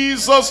in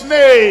Jesus'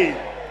 name.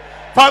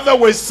 Father,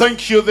 we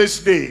thank you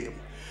this day.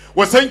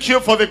 We thank you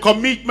for the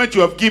commitment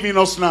you have given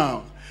us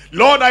now.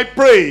 Lord, I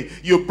pray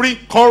you bring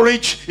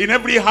courage in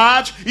every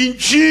heart in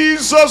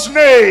Jesus'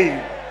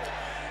 name.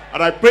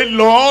 And I pray,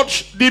 Lord,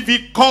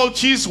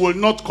 difficulties will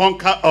not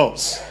conquer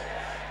us.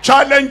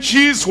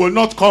 Challenges will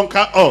not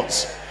conquer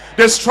us.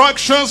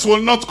 Distractions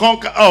will not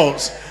conquer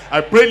us.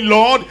 I pray,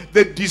 Lord,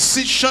 the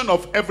decision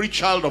of every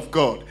child of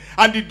God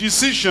and the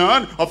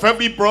decision of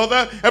every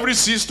brother, every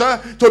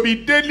sister to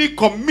be daily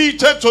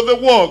committed to the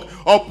work.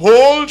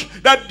 Uphold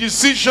that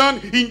decision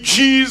in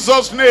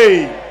Jesus'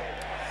 name.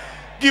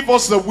 Give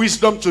us the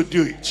wisdom to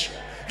do it.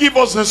 Give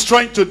us the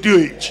strength to do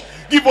it.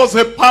 Give us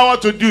the power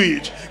to do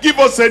it. Give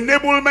us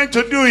enablement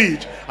to do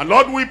it. And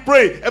Lord, we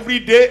pray every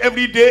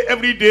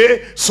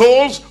day,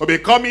 souls will be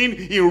coming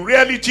in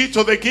reality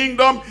to the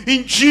kingdom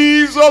in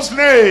Jesus'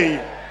 name.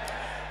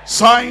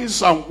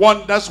 Signs and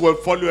wonders will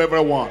follow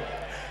everyone.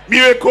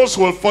 Miracles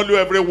will follow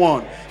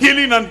everyone.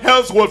 Healing and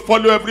health will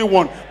follow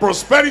everyone.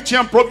 Prosperity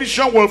and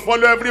provision will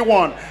follow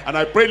everyone. And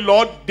I pray,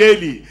 Lord,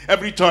 daily,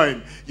 every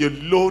time, you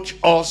load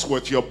us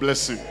with your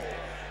blessing.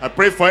 I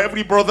pray for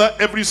every brother,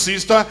 every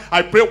sister.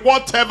 I pray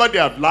whatever they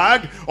have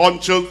lacked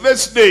until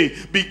this day,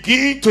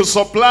 begin to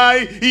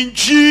supply in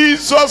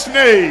Jesus'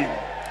 name.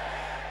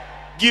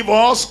 Give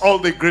us all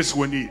the grace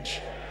we need,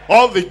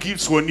 all the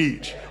gifts we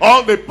need,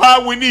 all the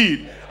power we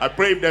need. I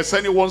pray if there's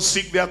anyone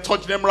sick there,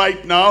 touch them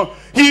right now.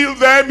 Heal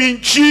them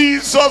in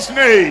Jesus'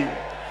 name.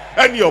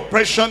 Any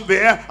oppression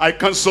there, I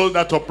cancel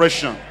that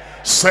oppression.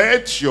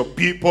 Set your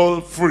people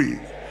free.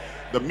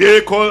 The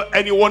miracle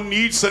anyone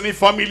needs, any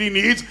family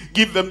needs,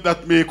 give them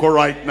that miracle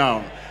right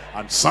now.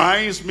 And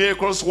signs,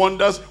 miracles,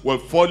 wonders will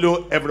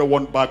follow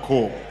everyone back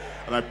home.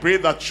 And I pray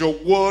that your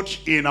word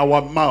in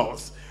our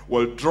mouth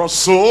will draw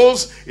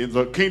souls in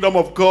the kingdom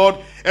of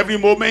God every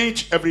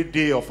moment, every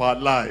day of our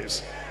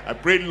lives. I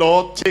pray,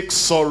 Lord, take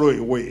sorrow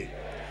away.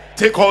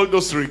 Take all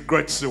those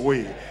regrets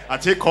away.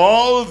 And take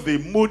all the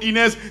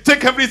moodiness.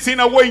 Take everything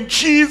away in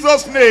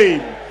Jesus'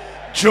 name.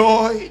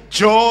 Joy,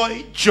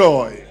 joy,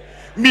 joy.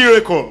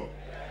 Miracle,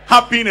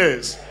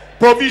 happiness,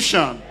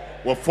 provision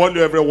will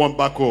follow everyone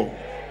back home.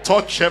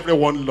 Touch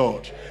everyone,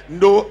 Lord.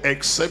 No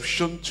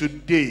exception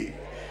today.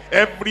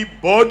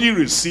 Everybody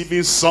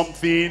receiving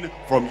something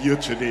from you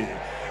today.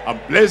 And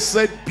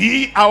blessed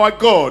be our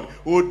God,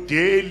 who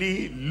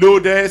daily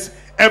loadeth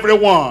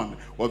everyone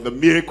with the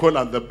miracle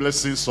and the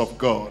blessings of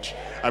God.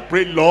 I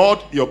pray, Lord,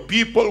 your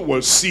people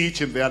will see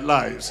it in their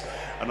lives.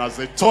 And as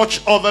they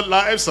touch other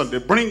lives and they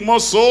bring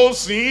more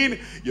souls in,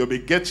 you'll be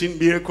getting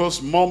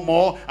miracles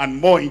more and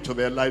more into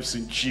their lives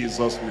in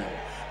Jesus' name.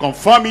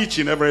 Confirm each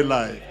in every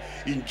life.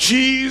 In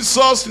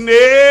Jesus'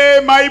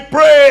 name I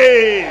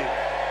pray.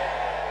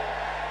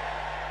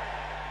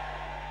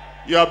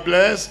 You are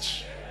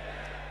blessed.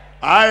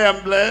 I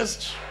am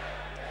blessed.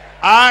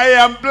 I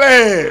am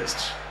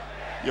blessed.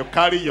 You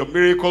carry your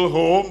miracle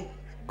home.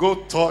 Go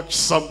touch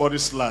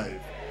somebody's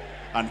life,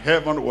 and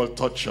heaven will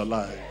touch your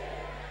life.